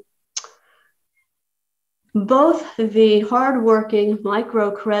both the hardworking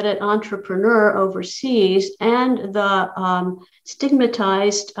microcredit entrepreneur overseas and the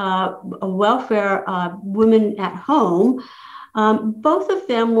stigmatized welfare women at home, both of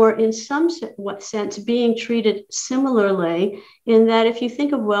them were in some sense being treated similarly, in that if you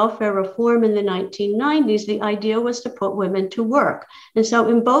think of welfare reform in the 1990s, the idea was to put women to work. And so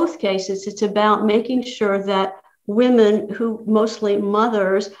in both cases, it's about making sure that women, who mostly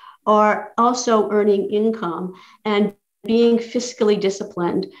mothers, are also earning income and being fiscally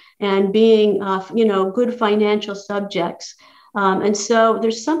disciplined and being, good financial subjects. And so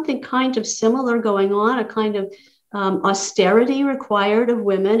there's something kind of similar going on, a kind of austerity required of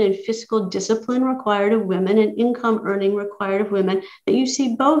women and fiscal discipline required of women and income earning required of women that you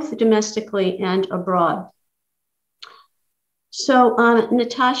see both domestically and abroad. So,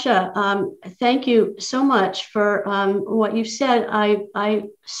 Natasha, thank you so much for what you've said. I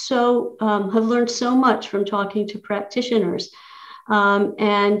have learned so much from talking to practitioners,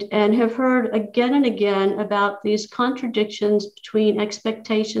 and have heard again and again about these contradictions between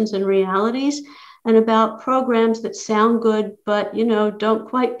expectations and realities, and about programs that sound good but don't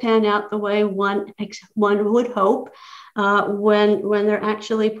quite pan out the way one would hope when they're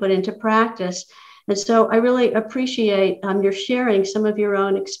actually put into practice. And so I really appreciate your sharing some of your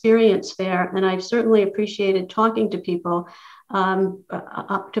own experience there. And I've certainly appreciated talking to people,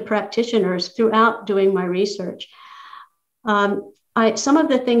 to practitioners throughout doing my research. Some of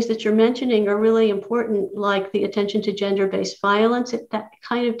the things that you're mentioning are really important, like the attention to gender-based violence. That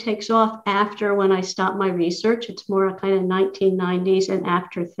kind of takes off after when I stopped my research. It's more a kind of 1990s and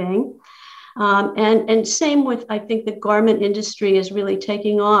after thing. And same with, I think the garment industry is really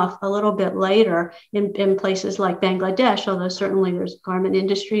taking off a little bit later in places like Bangladesh, although certainly there's garment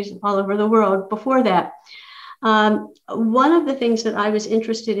industries all over the world before that. One of the things that I was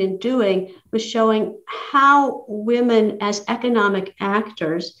interested in doing was showing how women as economic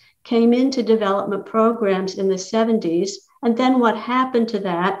actors came into development programs in the 70s, and then what happened to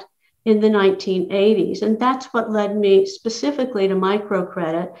that in the 1980s. And that's what led me specifically to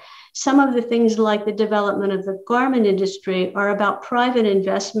microcredit. Some of the things like the development of the garment industry are about private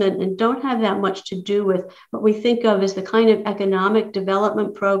investment and don't have that much to do with what we think of as the kind of economic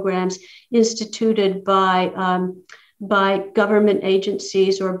development programs instituted by government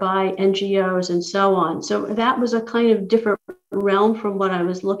agencies or by NGOs and so on. So that was a kind of different realm from what I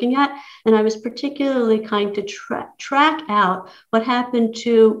was looking at. And I was particularly kind to track out what happened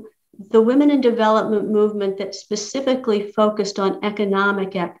to the women in development movement that specifically focused on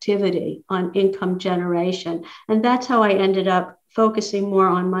economic activity, on income generation. And that's how I ended up focusing more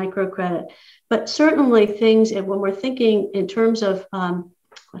on microcredit. But certainly things, when we're thinking in terms of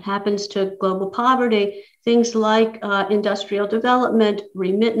what happens to global poverty, things like industrial development,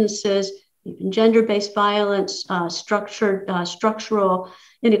 remittances, even gender-based violence, structural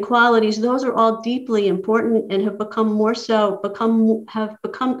inequalities, those are all deeply important and have become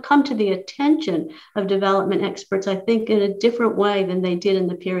come to the attention of development experts, I think, in a different way than they did in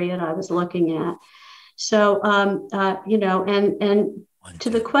the period I was looking at. So, and to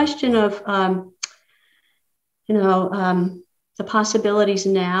the question of, the possibilities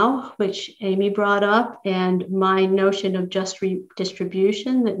now, which Amy brought up, and my notion of just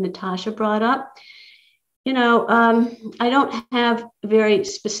redistribution that Natasha brought up, I don't have very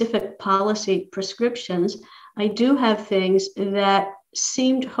specific policy prescriptions. I do have things that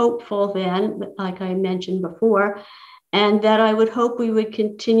seemed hopeful then, like I mentioned before, and that I would hope we would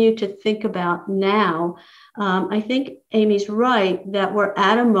continue to think about now. I think Amy's right that we're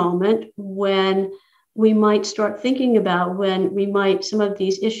at a moment when we might start thinking about some of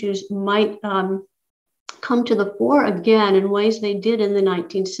these issues might come to the fore again in ways they did in the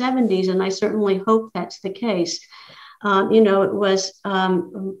 1970s. And I certainly hope that's the case. It was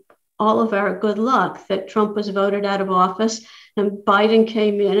all of our good luck that Trump was voted out of office and Biden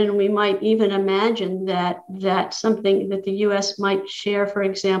came in, and we might even imagine that something that the US might share, for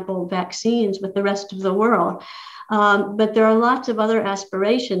example, vaccines with the rest of the world. But there are lots of other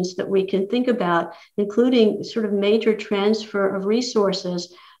aspirations that we can think about, including sort of major transfer of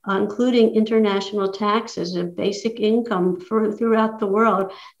resources, including international taxes and basic income throughout the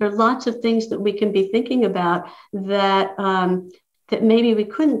world. There are lots of things that we can be thinking about that maybe we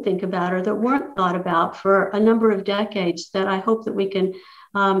couldn't think about or that weren't thought about for a number of decades, that I hope that we can,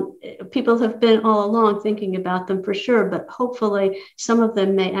 people have been all along thinking about them for sure, but hopefully some of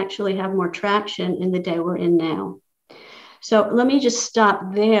them may actually have more traction in the day we're in now. So let me just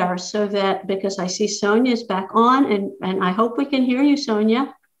stop there because I see Sonia is back on, and I hope we can hear you,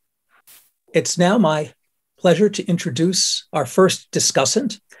 Sonia. It's now my pleasure to introduce our first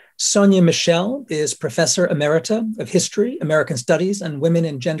discussant. Sonia Michel is Professor Emerita of History, American Studies, and Women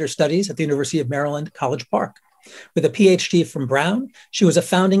and Gender Studies at the University of Maryland, College Park. With a PhD from Brown, she was a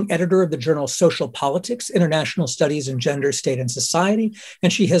founding editor of the journal Social Politics, International Studies in Gender, State, and Society,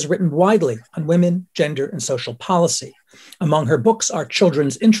 and she has written widely on women, gender, and social policy. Among her books are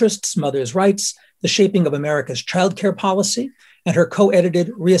Children's Interests, Mother's Rights, The Shaping of America's Childcare Policy, and her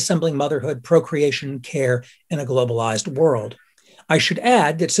co-edited Reassembling Motherhood, Procreation, Care in a Globalized World. I should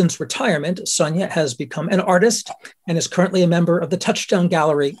add that since retirement, Sonia has become an artist and is currently a member of the Touchstone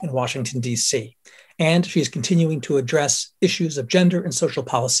Gallery in Washington, D.C. And she's continuing to address issues of gender and social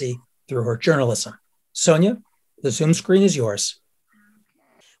policy through her journalism. Sonia, the Zoom screen is yours.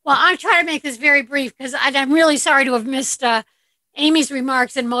 Well, I'm trying to make this very brief because I'm really sorry to have missed Amy's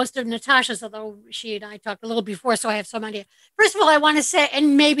remarks and most of Natasha's, although she and I talked a little before, so I have some idea. First of all, I want to say,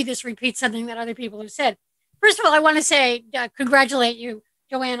 and maybe this repeats something that other people have said. First of all, I want to say, congratulate you,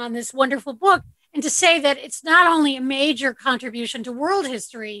 Joanne, on this wonderful book, and to say that it's not only a major contribution to world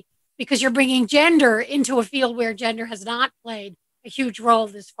history, because you're bringing gender into a field where gender has not played a huge role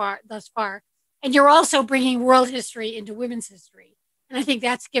thus far, and you're also bringing world history into women's history. And I think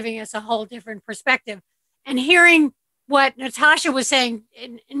that's giving us a whole different perspective. And hearing what Natasha was saying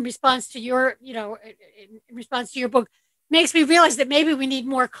in response to your, in response to your book, makes me realize that maybe we need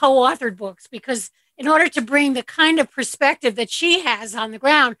more co-authored books, because in order to bring the kind of perspective that she has on the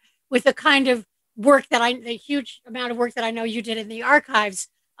ground with the kind of work the huge amount of work that I know you did in the archives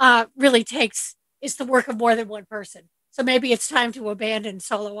really is the work of more than one person. So maybe it's time to abandon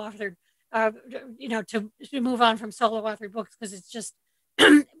solo authored, to move on from solo authored books, because it's just,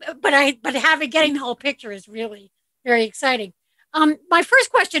 getting the whole picture is really very exciting. My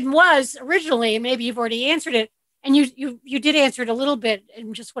first question was originally, and maybe you've already answered it, and you did answer it a little bit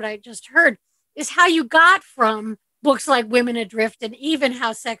in just what I just heard, is how you got from books like Women Adrift and even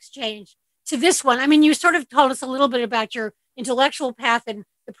How Sex Changed to this one. I mean, you sort of told us a little bit about your intellectual path and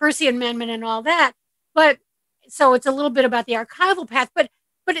the Percy Amendment and all that, but so it's a little bit about the archival path, but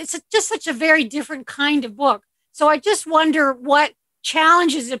it's just such a very different kind of book. So I just wonder what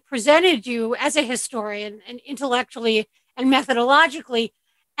challenges it presented you as a historian and intellectually and methodologically,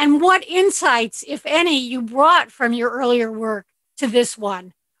 and what insights, if any, you brought from your earlier work to this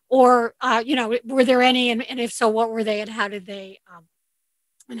one. Or, were there any, and if so, what were they, and how did they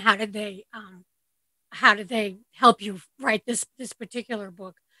help you write this particular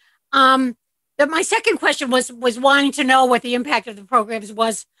book? My second question was wanting to know what the impact of the programs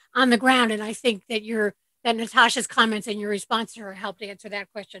was on the ground, and I think that Natasha's comments and your response to her helped answer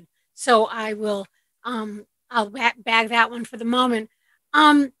that question. So I will, I'll bag that one for the moment.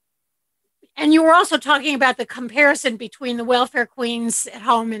 And you were also talking about the comparison between the welfare queens at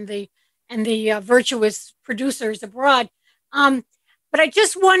home and the virtuous producers abroad. But I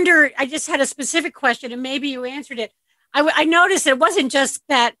just wonder, I just had a specific question, and maybe you answered it. I noticed it wasn't just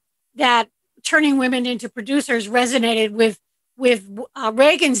that turning women into producers resonated with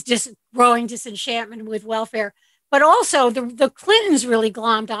Reagan's growing disenchantment with welfare, but also the Clintons really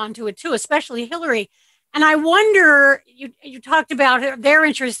glommed onto it too, especially Hillary. And I wonder, you talked about their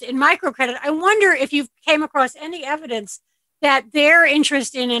interest in microcredit. I wonder if you came across any evidence that their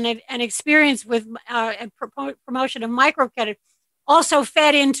interest in and experience with promotion of microcredit also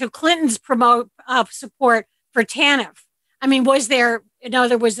fed into Clinton's support for TANF. I mean, was there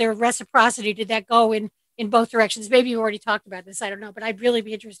reciprocity? Did that go in both directions? Maybe you already talked about this, I don't know, but I'd really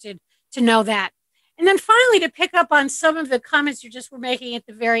be interested to know that. And then finally, to pick up on some of the comments you just were making at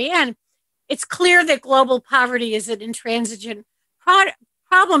the very end, it's clear that global poverty is an intransigent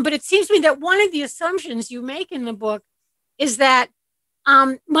problem, but it seems to me that one of the assumptions you make in the book is that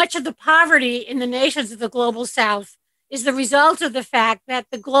much of the poverty in the nations of the global South is the result of the fact that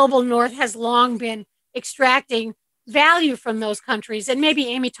the global North has long been extracting value from those countries. And maybe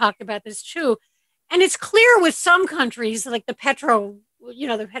Amy talked about this too. And it's clear with some countries, like the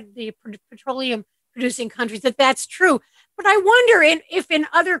the petroleum producing countries, that that's true. But I wonder if in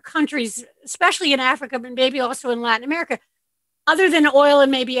other countries, especially in Africa, but maybe also in Latin America, other than oil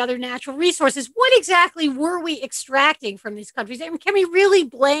and maybe other natural resources, what exactly were we extracting from these countries? And can we really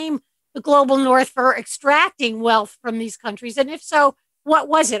blame the global North for extracting wealth from these countries? And if so, what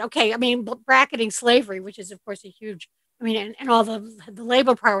was it? Okay, I mean, bracketing slavery, which is, of course, a huge, and all the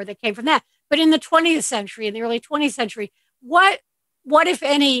labor power that came from that. But in the 20th century, in the early 20th century, what, if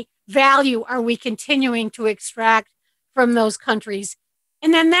any, value are we continuing to extract from those countries?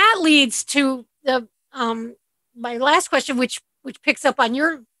 And then that leads to the my last question, which picks up on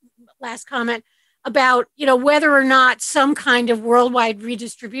your last comment about, whether or not some kind of worldwide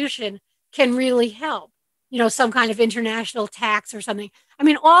redistribution can really help, some kind of international tax or something. I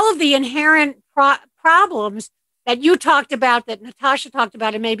mean, all of the inherent problems that you talked about, that Natasha talked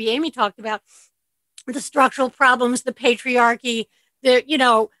about, and maybe Amy talked about, the structural problems, the patriarchy, do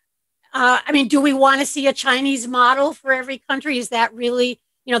we want to see a Chinese model for every country? Is that really,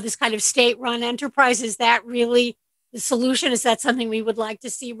 this kind of state-run enterprise, is that really the solution? Is that something we would like to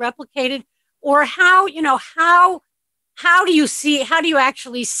see replicated? Or how do you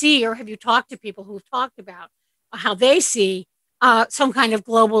actually see, or have you talked to people who've talked about how they see some kind of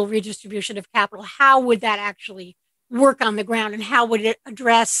global redistribution of capital? How would that actually work on the ground, and how would it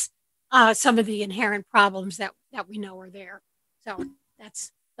address some of the inherent problems that we know are there? So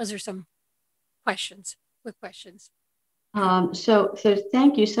those are some questions, quick questions. So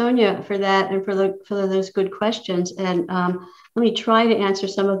thank you, Sonia, for that and for those good questions. And let me try to answer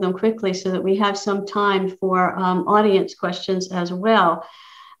some of them quickly so that we have some time for audience questions as well.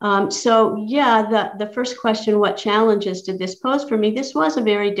 The first question, what challenges did this pose for me? This was a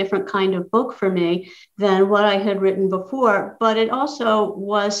very different kind of book for me than what I had written before, but it also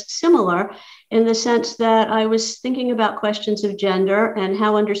was similar in the sense that I was thinking about questions of gender and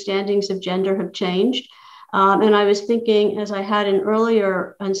how understandings of gender have changed. And I was thinking, as I had in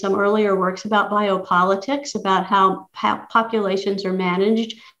some earlier works, about biopolitics, about how populations are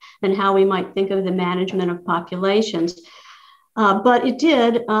managed and how we might think of the management of populations. But it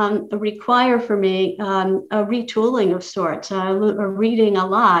did require for me a retooling of sorts, reading a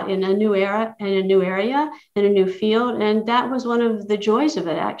lot in a new era, in a new area, in a new field. And that was one of the joys of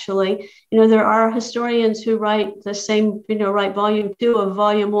it, actually. There are historians who write the same, write volume 2 of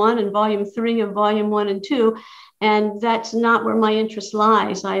volume 1 and volume 3 of volume 1 and 2. And that's not where my interest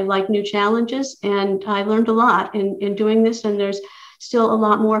lies. I like new challenges, and I learned a lot in doing this. And there's still a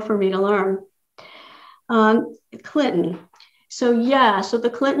lot more for me to learn. Clinton. So the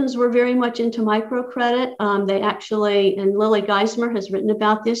Clintons were very much into microcredit. They actually, and Lily Geismer has written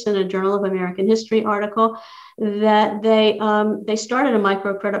about this in a Journal of American History article, that they started a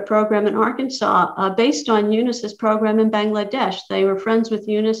microcredit program in Arkansas based on Yunus's program in Bangladesh. They were friends with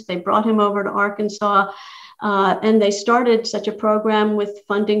Yunus. They brought him over to Arkansas, and they started such a program with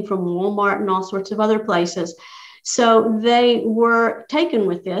funding from Walmart and all sorts of other places. So they were taken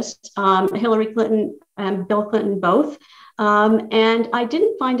with this, Hillary Clinton and Bill Clinton both. And I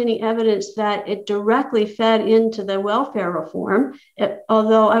didn't find any evidence that it directly fed into the welfare reform,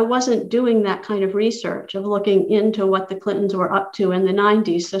 although I wasn't doing that kind of research of looking into what the Clintons were up to in the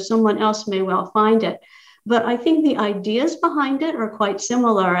 90s. So someone else may well find it. But I think the ideas behind it are quite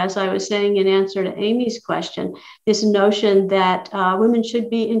similar, as I was saying in answer to Amy's question, this notion that women should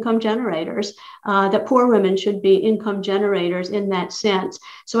be income generators, that poor women should be income generators in that sense.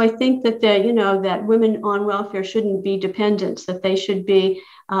 So I think that that women on welfare shouldn't be dependents, that they should be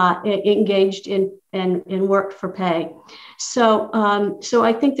engaged in work for pay. So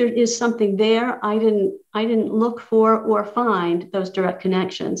I think there is something there. I didn't look for or find those direct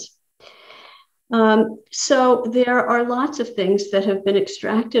connections. So there are lots of things that have been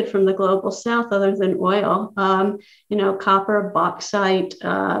extracted from the global South other than oil, copper, bauxite,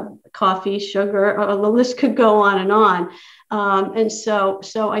 coffee, sugar, the list could go on and on. And so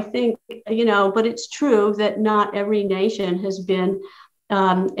I think, but it's true that not every nation has been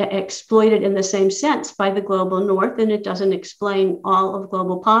exploited in the same sense by the global North, and it doesn't explain all of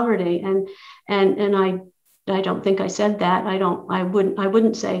global poverty. And I don't think I said that. I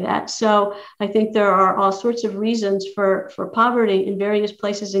wouldn't say that. So I think there are all sorts of reasons for poverty in various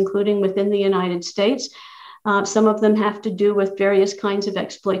places, including within the United States. Some of them have to do with various kinds of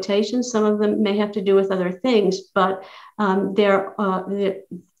exploitation. Some of them may have to do with other things, but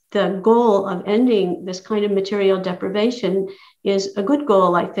the goal of ending this kind of material deprivation is a good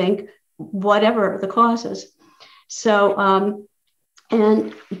goal, I think, whatever the causes. So,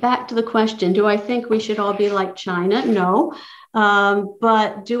 and back to the question, do I think we should all be like China? No.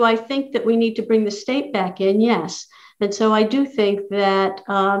 But do I think that we need to bring the state back in? Yes. And so I do think that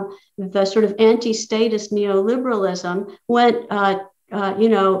the sort of anti-statist neoliberalism went,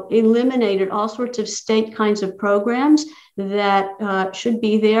 eliminated all sorts of state kinds of programs that should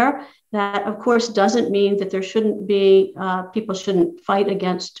be there. That, of course, doesn't mean that there shouldn't be, people shouldn't fight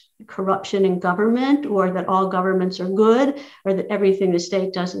against corruption in government, or that all governments are good, or that everything the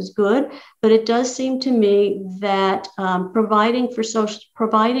state does is good. But it does seem to me that providing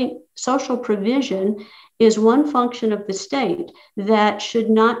social provision is one function of the state that should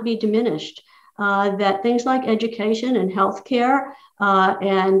not be diminished. That things like education and healthcare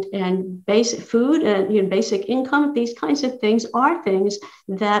and basic food and basic income, these kinds of things are things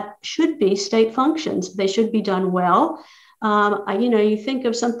that should be state functions. They should be done well. You think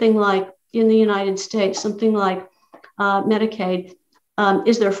of something like in the United States, something like Medicaid.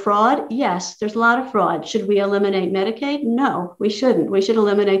 Is there fraud? Yes, there's a lot of fraud. Should we eliminate Medicaid? No, we shouldn't. We should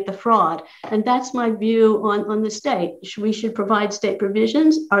eliminate the fraud. And that's my view on the state. We should provide state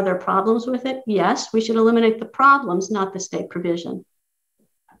provisions. Are there problems with it? Yes, we should eliminate the problems, not the state provision.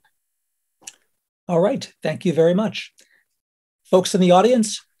 All right, thank you very much. Folks in the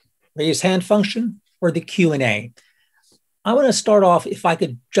audience, raise hand function or the Q&A. I want to start off, if I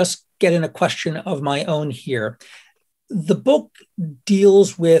could just get in a question of my own here. The book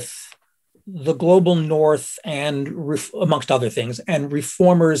deals with the global north and, amongst other things, and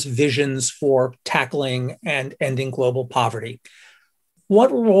reformers' visions for tackling and ending global poverty.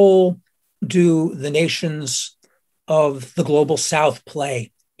 What role do the nations of the global south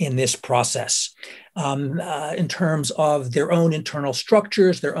play in this process, in terms of their own internal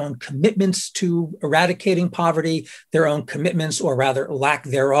structures, their own commitments to eradicating poverty, their own commitments, or rather lack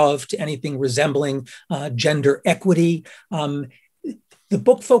thereof, to anything resembling gender equity? The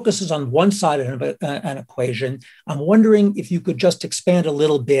book focuses on one side of an equation. I'm wondering if you could just expand a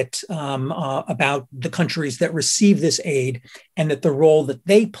little bit about the countries that receive this aid and that the role that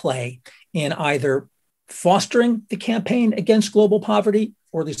they play in either fostering the campaign against global poverty,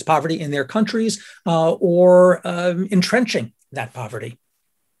 or at least poverty in their countries, or entrenching that poverty.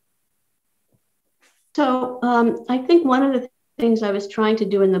 So I think one of the things I was trying to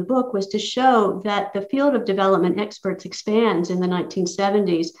do in the book was to show that the field of development experts expands in the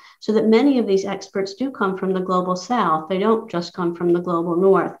 1970s, so that many of these experts do come from the global south. They don't just come from the global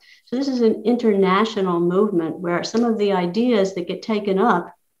north. So this is an international movement where some of the ideas that get taken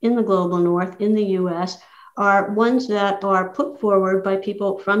up in the global north, in the US, are ones that are put forward by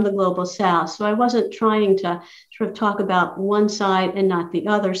people from the global south. So I wasn't trying to sort of talk about one side and not the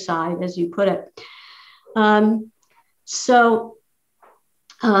other side, as you put it. I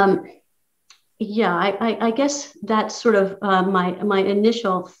guess that's sort of my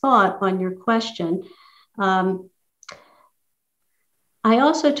initial thought on your question. I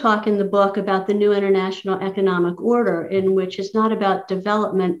also talk in the book about the new international economic order, in which it's not about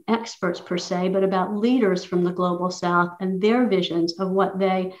development experts per se, but about leaders from the global south and their visions of what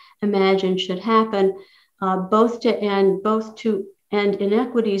they imagine should happen, both to end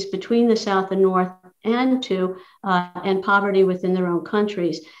inequities between the south and north, and to end poverty within their own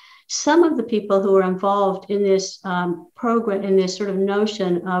countries. Some of the people who are involved in this program, in this sort of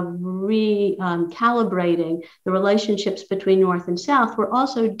notion of recalibrating the relationships between North and South, were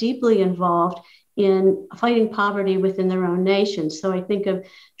also deeply involved in fighting poverty within their own nations. So I think of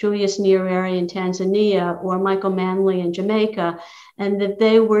Julius Nyerere in Tanzania, or Michael Manley in Jamaica, and that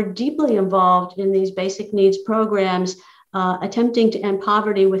they were deeply involved in these basic needs programs, attempting to end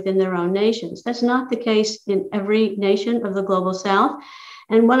poverty within their own nations. That's not the case in every nation of the global South.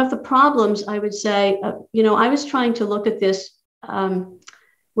 And one of the problems, I would say, I was trying to look at this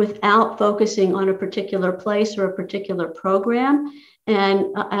without focusing on a particular place or a particular program, and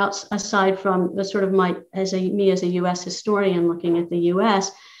aside from the sort of me as a U.S. historian looking at the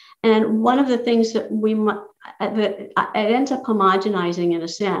U.S. And one of the things that it ends up homogenizing in a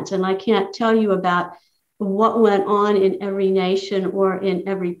sense, and I can't tell you about what went on in every nation or in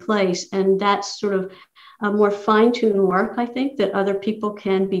every place, and that's sort of a more fine-tuned work, I think, that other people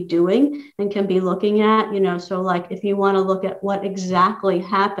can be doing and can be looking at, so like if you want to look at what exactly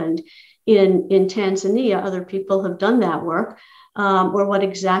happened in Tanzania, other people have done that work, or what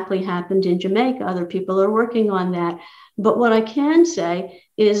exactly happened in Jamaica, other people are working on that. But what I can say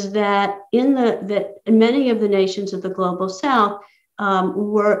is that that many of the nations of the global South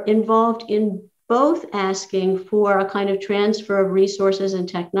were involved in both asking for a kind of transfer of resources and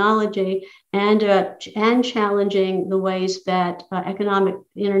technology and challenging the ways that economic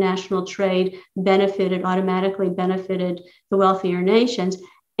international trade automatically benefited the wealthier nations,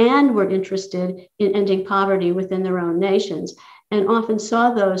 and were interested in ending poverty within their own nations, and often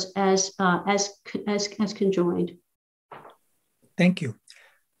saw those as conjoined. Thank you.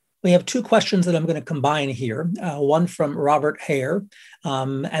 We have two questions that I'm going to combine here, one from Robert Hare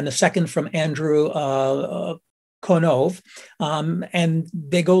and the second from Andrew Konov. And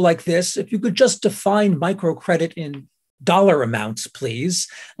they go like this: if you could just define microcredit in dollar amounts, please.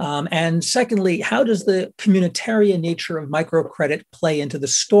 And secondly, how does the communitarian nature of microcredit play into the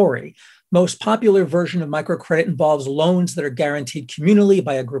story? Most popular version of microcredit involves loans that are guaranteed communally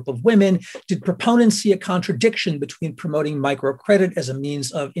by a group of women. Did proponents see a contradiction between promoting microcredit as a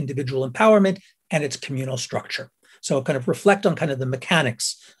means of individual empowerment and its communal structure? So kind of reflect on kind of the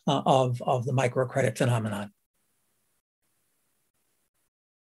mechanics of the microcredit phenomenon.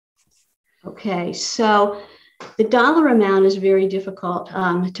 Okay, so the dollar amount is very difficult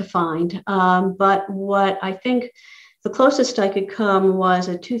to find, but what I think the closest I could come was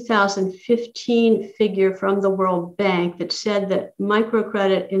a 2015 figure from the World Bank that said that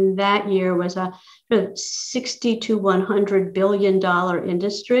microcredit in that year was a $60 to $100 billion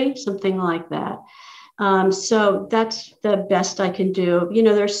industry, something like that. So that's the best I can do. You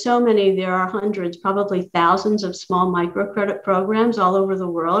know, there are hundreds, probably thousands of small microcredit programs all over the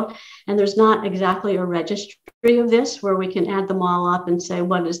world. And there's not exactly a registry of this where we can add them all up and say,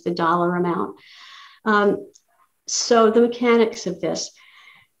 what is the dollar amount? So the mechanics of this,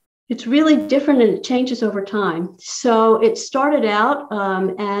 it's really different and it changes over time. So it started out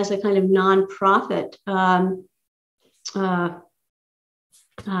as a kind of nonprofit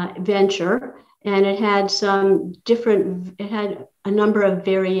venture, and it had a number of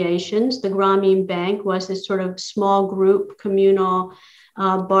variations. The Grameen Bank was this sort of small group communal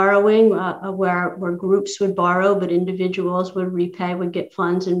borrowing where groups would borrow, but individuals would get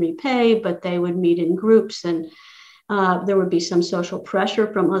funds and repay, but they would meet in groups, and there would be some social pressure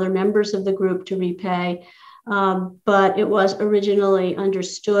from other members of the group to repay. But it was originally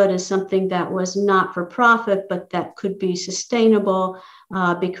understood as something that was not for profit, but that could be sustainable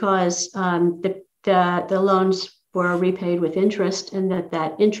because the loans were repaid with interest, and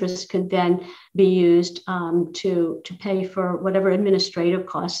that interest could then be used to pay for whatever administrative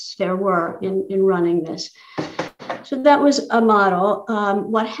costs there were in running this. So that was a model.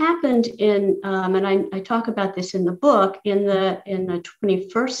 What happened and I talk about this in the book, in the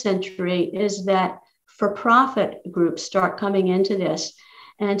 21st century, is that for-profit groups start coming into this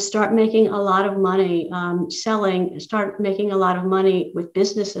and start making a lot of money start making a lot of money with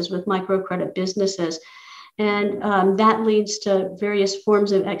businesses, with microcredit businesses. And that leads to various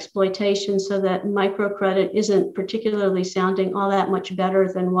forms of exploitation, so that microcredit isn't particularly sounding all that much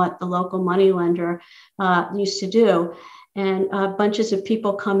better than what the local moneylender used to do. And bunches of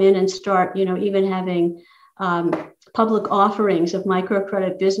people come in and start, even having public offerings of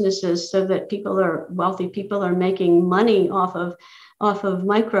microcredit businesses, so that wealthy people are making money off of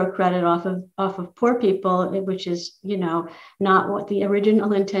microcredit, off of poor people, which is, not what the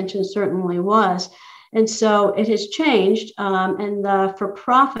original intention certainly was. And so it has changed, and the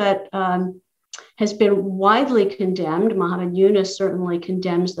for-profit has been widely condemned. Muhammad Yunus certainly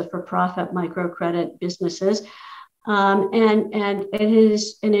condemns the for-profit microcredit businesses, and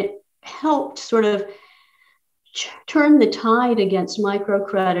it helped sort of turn the tide against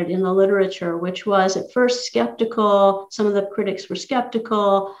microcredit in the literature, which was at first skeptical. Some of the critics were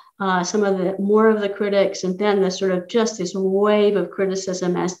skeptical. More of the critics, and then the sort of just this wave of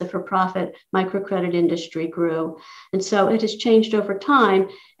criticism as the for-profit microcredit industry grew. And so it has changed over time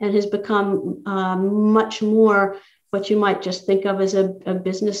and has become much more what you might just think of as a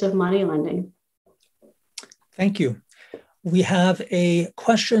business of money lending. Thank you. We have a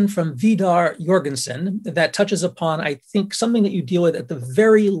question from Vidar Jorgensen that touches upon, I think, something that you deal with at the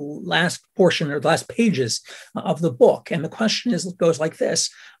very last portion or the last pages of the book. And the question goes like this.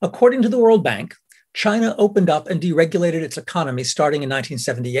 According to the World Bank, China opened up and deregulated its economy starting in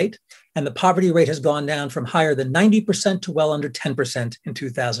 1978, and the poverty rate has gone down from higher than 90% to well under 10% in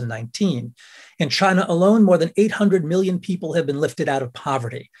 2019. In China alone, more than 800 million people have been lifted out of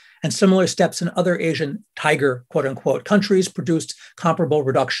poverty, and similar steps in other Asian tiger, quote unquote, countries produced comparable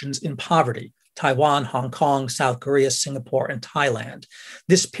reductions in poverty. Taiwan, Hong Kong, South Korea, Singapore, and Thailand.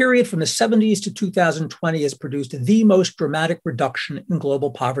 This period from the 70s to 2020 has produced the most dramatic reduction in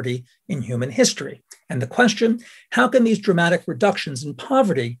global poverty in human history. And the question, how can these dramatic reductions in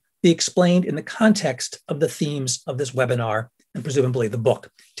poverty be explained in the context of the themes of this webinar and presumably the book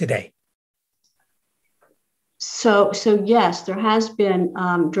today? So yes, there has been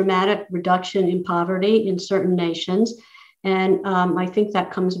dramatic reduction in poverty in certain nations. And I think that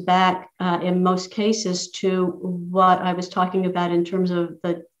comes back in most cases to what I was talking about in terms of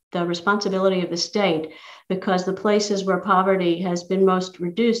the responsibility of the state, because the places where poverty has been most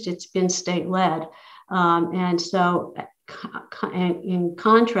reduced, it's been state-led. And so in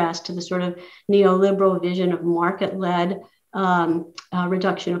contrast to the sort of neoliberal vision of market-led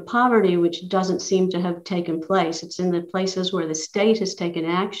reduction of poverty, which doesn't seem to have taken place. It's in the places where the state has taken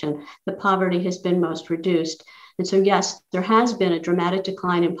action that poverty has been most reduced. And so, yes, there has been a dramatic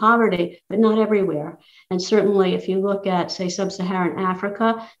decline in poverty, but not everywhere. And certainly, if you look at, say, sub-Saharan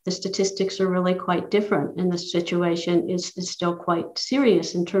Africa, the statistics are really quite different. And the situation is still quite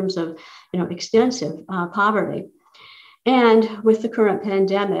serious in terms of, extensive poverty. And with the current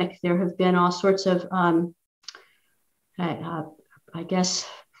pandemic, there have been all sorts of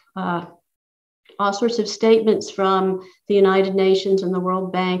all sorts of statements from the United Nations and the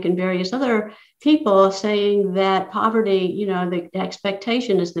World Bank and various other people saying that poverty, the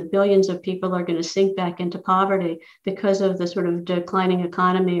expectation is that billions of people are going to sink back into poverty because of the sort of declining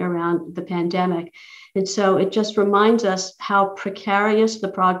economy around the pandemic. And so it just reminds us how precarious the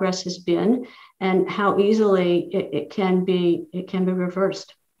progress has been and how easily it can be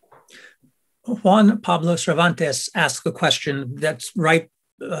reversed. Juan Pablo Cervantes asked a question that's right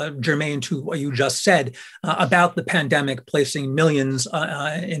germane to what you just said about the pandemic placing millions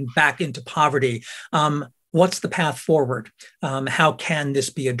back into poverty. What's the path forward? How can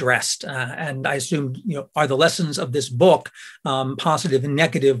this be addressed? And I assume, are the lessons of this book positive and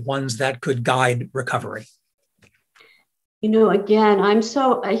negative ones that could guide recovery? Again, I'm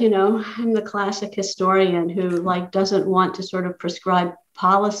the classic historian who doesn't want to sort of prescribe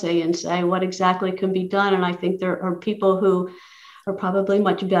policy and say what exactly can be done. And I think there are people who are probably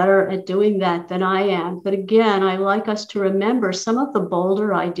much better at doing that than I am. But again, I like us to remember some of the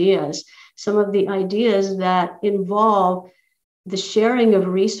bolder ideas, some of the ideas that involve the sharing of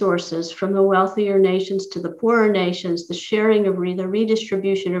resources from the wealthier nations to the poorer nations, the sharing of the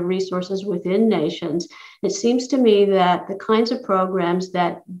redistribution of resources within nations. It seems to me that the kinds of programs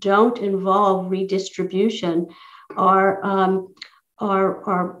that don't involve redistribution are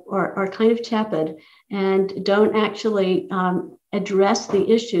kind of tepid and don't actually address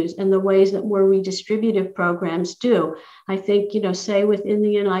the issues in the ways that more redistributive programs do. I think, say within the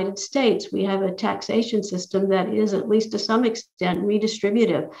United States, we have a taxation system that is, at least to some extent,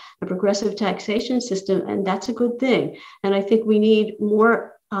 redistributive, a progressive taxation system, and that's a good thing. And I think we need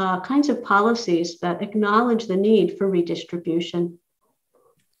more kinds of policies that acknowledge the need for redistribution.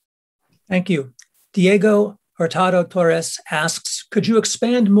 Thank you. Diego Hurtado Torres asks, could you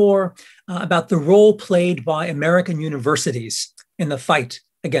expand more about the role played by American universities in the fight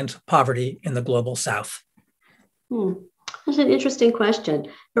against poverty in the global South? That's an interesting question.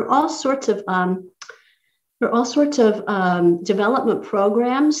 There are all sorts of development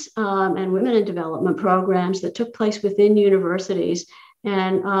programs and women in development programs that took place within universities,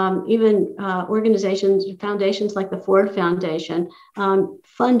 and even organizations, foundations like the Ford Foundation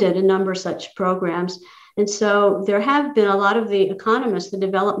funded a number of such programs. And so there have been a lot of the economists, the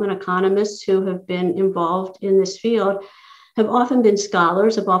development economists who have been involved in this field, have often been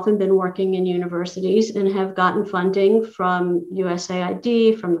scholars, have often been working in universities, and have gotten funding from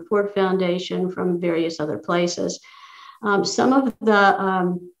USAID, from the Ford Foundation, from various other places. Some of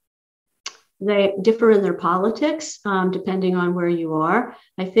they differ in their politics, depending on where you are.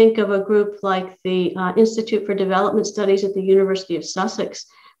 I think of a group like the Institute for Development Studies at the University of Sussex,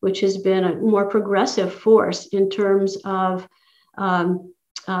 which has been a more progressive force in terms of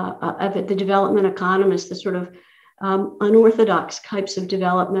the development economists, the sort of unorthodox types of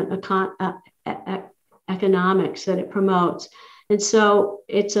development economics that it promotes. And so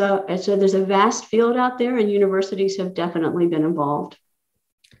there's a vast field out there, and universities have definitely been involved.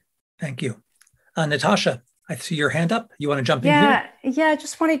 Thank you. Natasha, I see your hand up. You want to jump in here? Yeah, I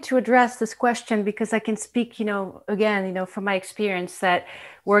just wanted to address this question because I can speak, again, from my experience that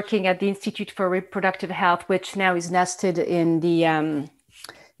working at the Institute for Reproductive Health, which now is nested in the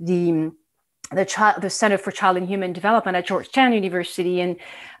Center for Child and Human Development at Georgetown University. And,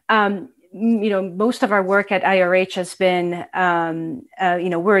 most of our work at IRH has been,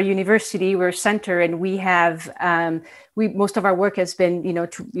 we're a university, we're a center, and we have, most of our work has been,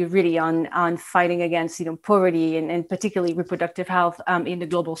 really on fighting against, poverty and particularly reproductive health in the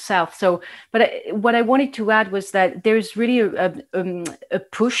global South. So, but what I wanted to add was that there's really a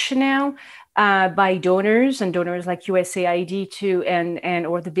push now by donors and donors like USAID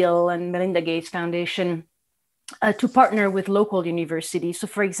or the Bill and Melinda Gates Foundation to partner with local universities. So,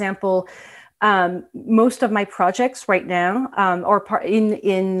 for example, most of my projects right now are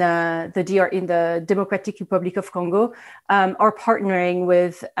in the Democratic Republic of Congo are partnering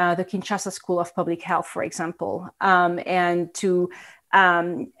with the Kinshasa School of Public Health, for example, and to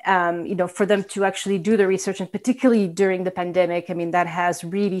for them to actually do the research, and particularly during the pandemic, I mean, that has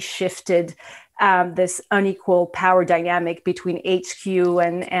really shifted this unequal power dynamic between HQ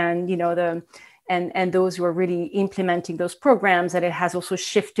and those who are really implementing those programs, and it has also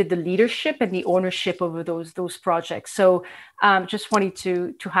shifted the leadership and the ownership over those projects. So just wanted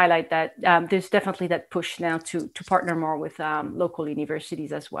to highlight that there's definitely that push now to partner more with local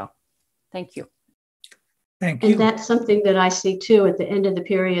universities as well. Thank you. Thank you. And that's something that I see too at the end of the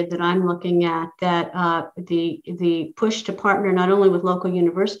period that I'm looking at, that the push to partner not only with local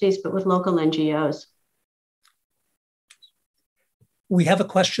universities, but with local NGOs. We have a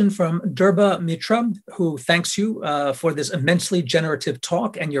question from Durba Mitra, who thanks you for this immensely generative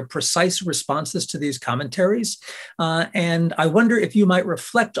talk and your precise responses to these commentaries. And I wonder if you might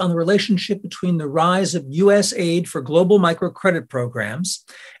reflect on the relationship between the rise of US aid for global microcredit programs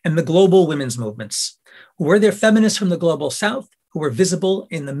and the global women's movements. Were there feminists from the global South who were visible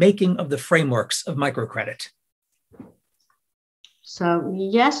in the making of the frameworks of microcredit? So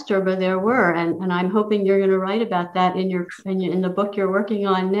yes, Durba, there were, and I'm hoping you're going to write about that in the book you're working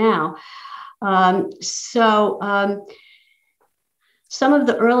on now. Some of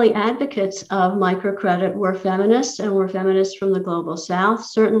the early advocates of microcredit were feminists, and were feminists from the global South.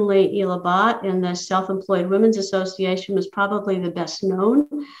 Certainly, Ela Bhatt in the Self-Employed Women's Association was probably the best known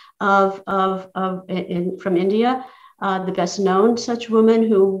from India, the best known such woman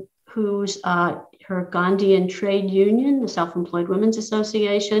whose her Gandhian trade union, the Self-Employed Women's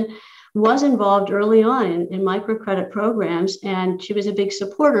Association, was involved early on in microcredit programs, and she was a big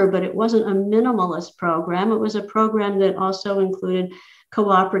supporter, but it wasn't a minimalist program. It was a program that also included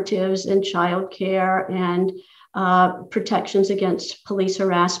cooperatives and childcare and protections against police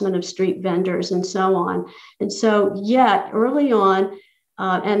harassment of street vendors and so on. And so, yeah, early on,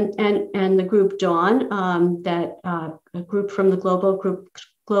 and the group Dawn, a group from the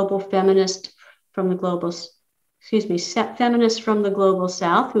global feminist from the global, feminists from the global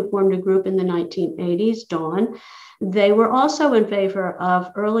South, who formed a group in the 1980s, Dawn. They were also in favor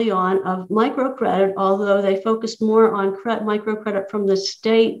of early on of microcredit, although they focused more on microcredit from the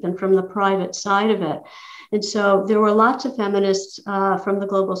state than from the private side of it. And so there were lots of feminists from the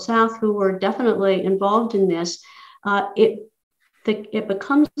global South who were definitely involved in this. It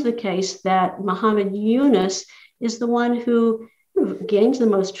becomes the case that Muhammad Yunus is the one who gains the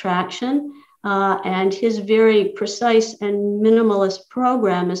most traction. And his very precise and minimalist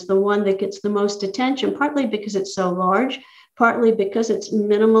program is the one that gets the most attention, partly because it's so large, partly because it's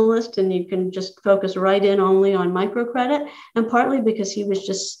minimalist and you can just focus right in only on microcredit, and partly because he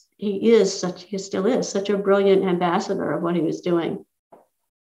still is such a brilliant ambassador of what he was doing.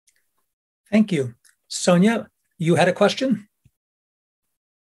 Thank you. Sonia, you had a question?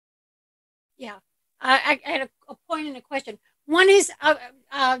 Yeah, I had a point and a question. One is,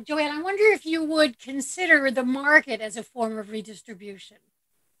 Joanne, I wonder if you would consider the market as a form of redistribution.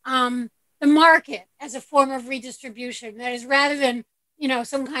 The market as a form of redistribution, that is, rather than,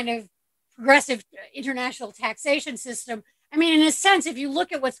 some kind of progressive international taxation system. I mean, in a sense, if you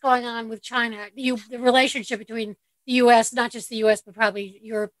look at what's going on with China, the relationship between the U.S., not just the U.S., but probably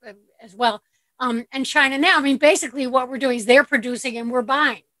Europe as well, and China now, I mean, basically what we're doing is they're producing and we're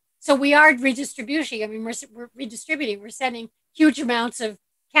buying. So we are redistributing. I mean, we're redistributing. We're sending huge amounts of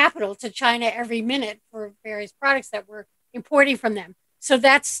capital to China every minute for various products that we're importing from them. So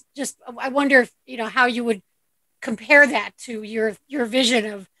that's just, I wonder if, how you would compare that to your vision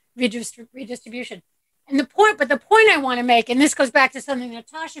of redistribution. And the point I want to make, and this goes back to something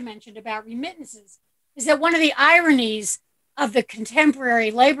Natasha mentioned about remittances, is that one of the ironies of the contemporary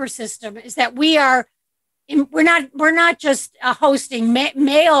labor system is that we're not just hosting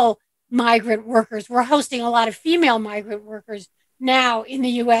male migrant workers. We're hosting a lot of female migrant workers now in the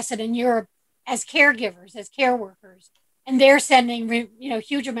U.S. and in Europe as caregivers, as care workers, and they're sending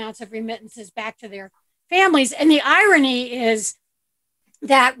huge amounts of remittances back to their families. And the irony is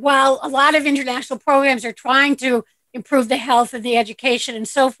that while a lot of international programs are trying to improve the health and the education and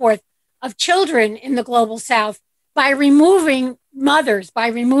so forth of children in the global South, by removing mothers, by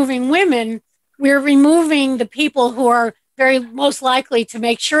removing women, we're removing the people who are very most likely to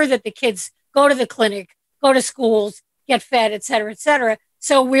make sure that the kids go to the clinic, go to schools, get fed, et cetera, et cetera.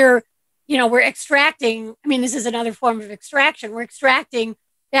 So we're extracting, I mean, this is another form of extraction. We're extracting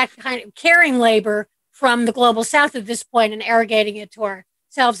that kind of caring labor from the global South at this point and arrogating it to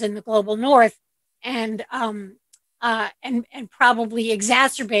ourselves in the global North, and probably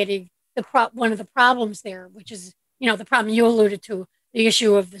exacerbating one of the problems there, which is, the problem you alluded to, the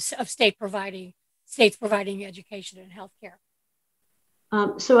issue of states providing education and healthcare.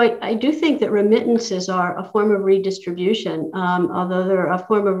 So I do think that remittances are a form of redistribution, although they're a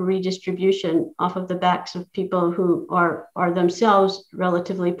form of redistribution off of the backs of people who are themselves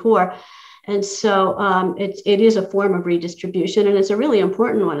relatively poor. And so it is a form of redistribution, and it's a really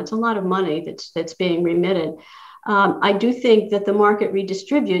important one. It's a lot of money that's being remitted. I do think that the market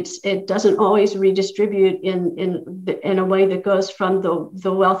redistributes. It doesn't always redistribute in a way that goes from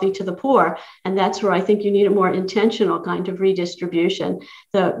the wealthy to the poor. And that's where I think you need a more intentional kind of redistribution.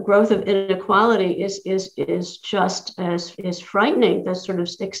 The growth of inequality is just as frightening, the sort of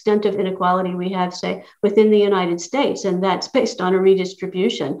extent of inequality we have, say, within the United States. And that's based on a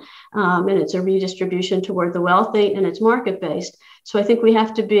redistribution. And it's a redistribution toward the wealthy, and it's market-based. So I think we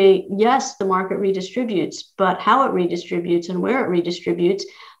have to be, yes, the market redistributes, but how it redistributes and where it redistributes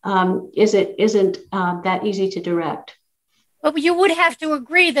isn't that easy to direct. But you would have to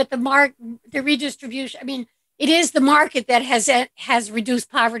agree that the redistribution, I mean, it is the market that has reduced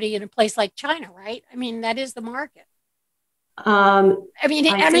poverty in a place like China, right? I mean, that is the market. I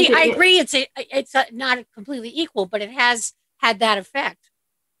agree it's not completely equal, but it has had that effect.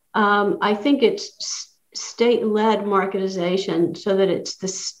 I think it's state-led marketization, so that it's the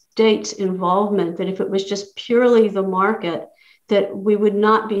state's involvement, that if it was just purely the market, that we would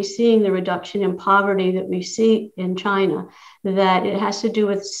not be seeing the reduction in poverty that we see in China, that it has to do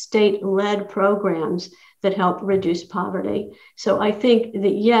with state-led programs that help reduce poverty. So I think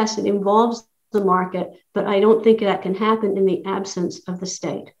that, yes, it involves the market, but I don't think that can happen in the absence of the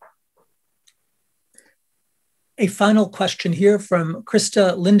state. A final question here from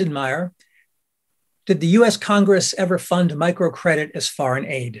Krista Lindenmeyer. Did the US Congress ever fund microcredit as foreign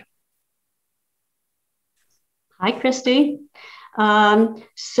aid? Hi, Christy.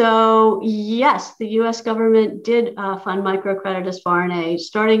 So yes, the US government did fund microcredit as foreign aid.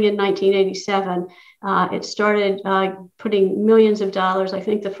 Starting in 1987, it started putting millions of dollars. I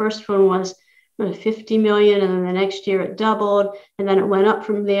think the first one was 50 million, and then the next year it doubled, and then it went up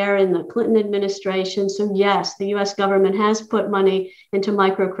from there in the Clinton administration. So yes, the US government has put money into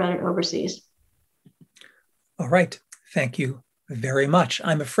microcredit overseas. All right. Thank you very much.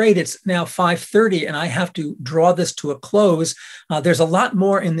 I'm afraid it's now 5:30 and I have to draw this to a close. There's a lot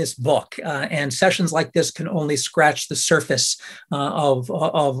more in this book, and sessions like this can only scratch the surface of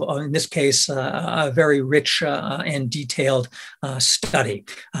in this case, a very rich and detailed study.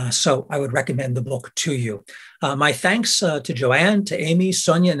 So I would recommend the book to you. My thanks to Joanne, to Amy,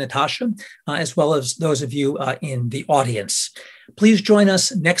 Sonia, and Natasha, as well as those of you in the audience. Please join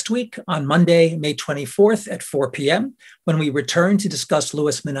us next week on Monday, May 24th at 4 p.m. when we return to discuss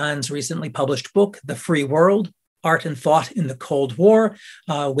Louis Menand's recently published book, The Free World, Art and Thought in the Cold War,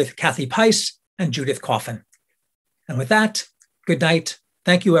 with Kathy Peiss and Judith Coffin. And with that, good night.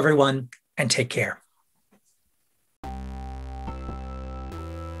 Thank you, everyone, and take care.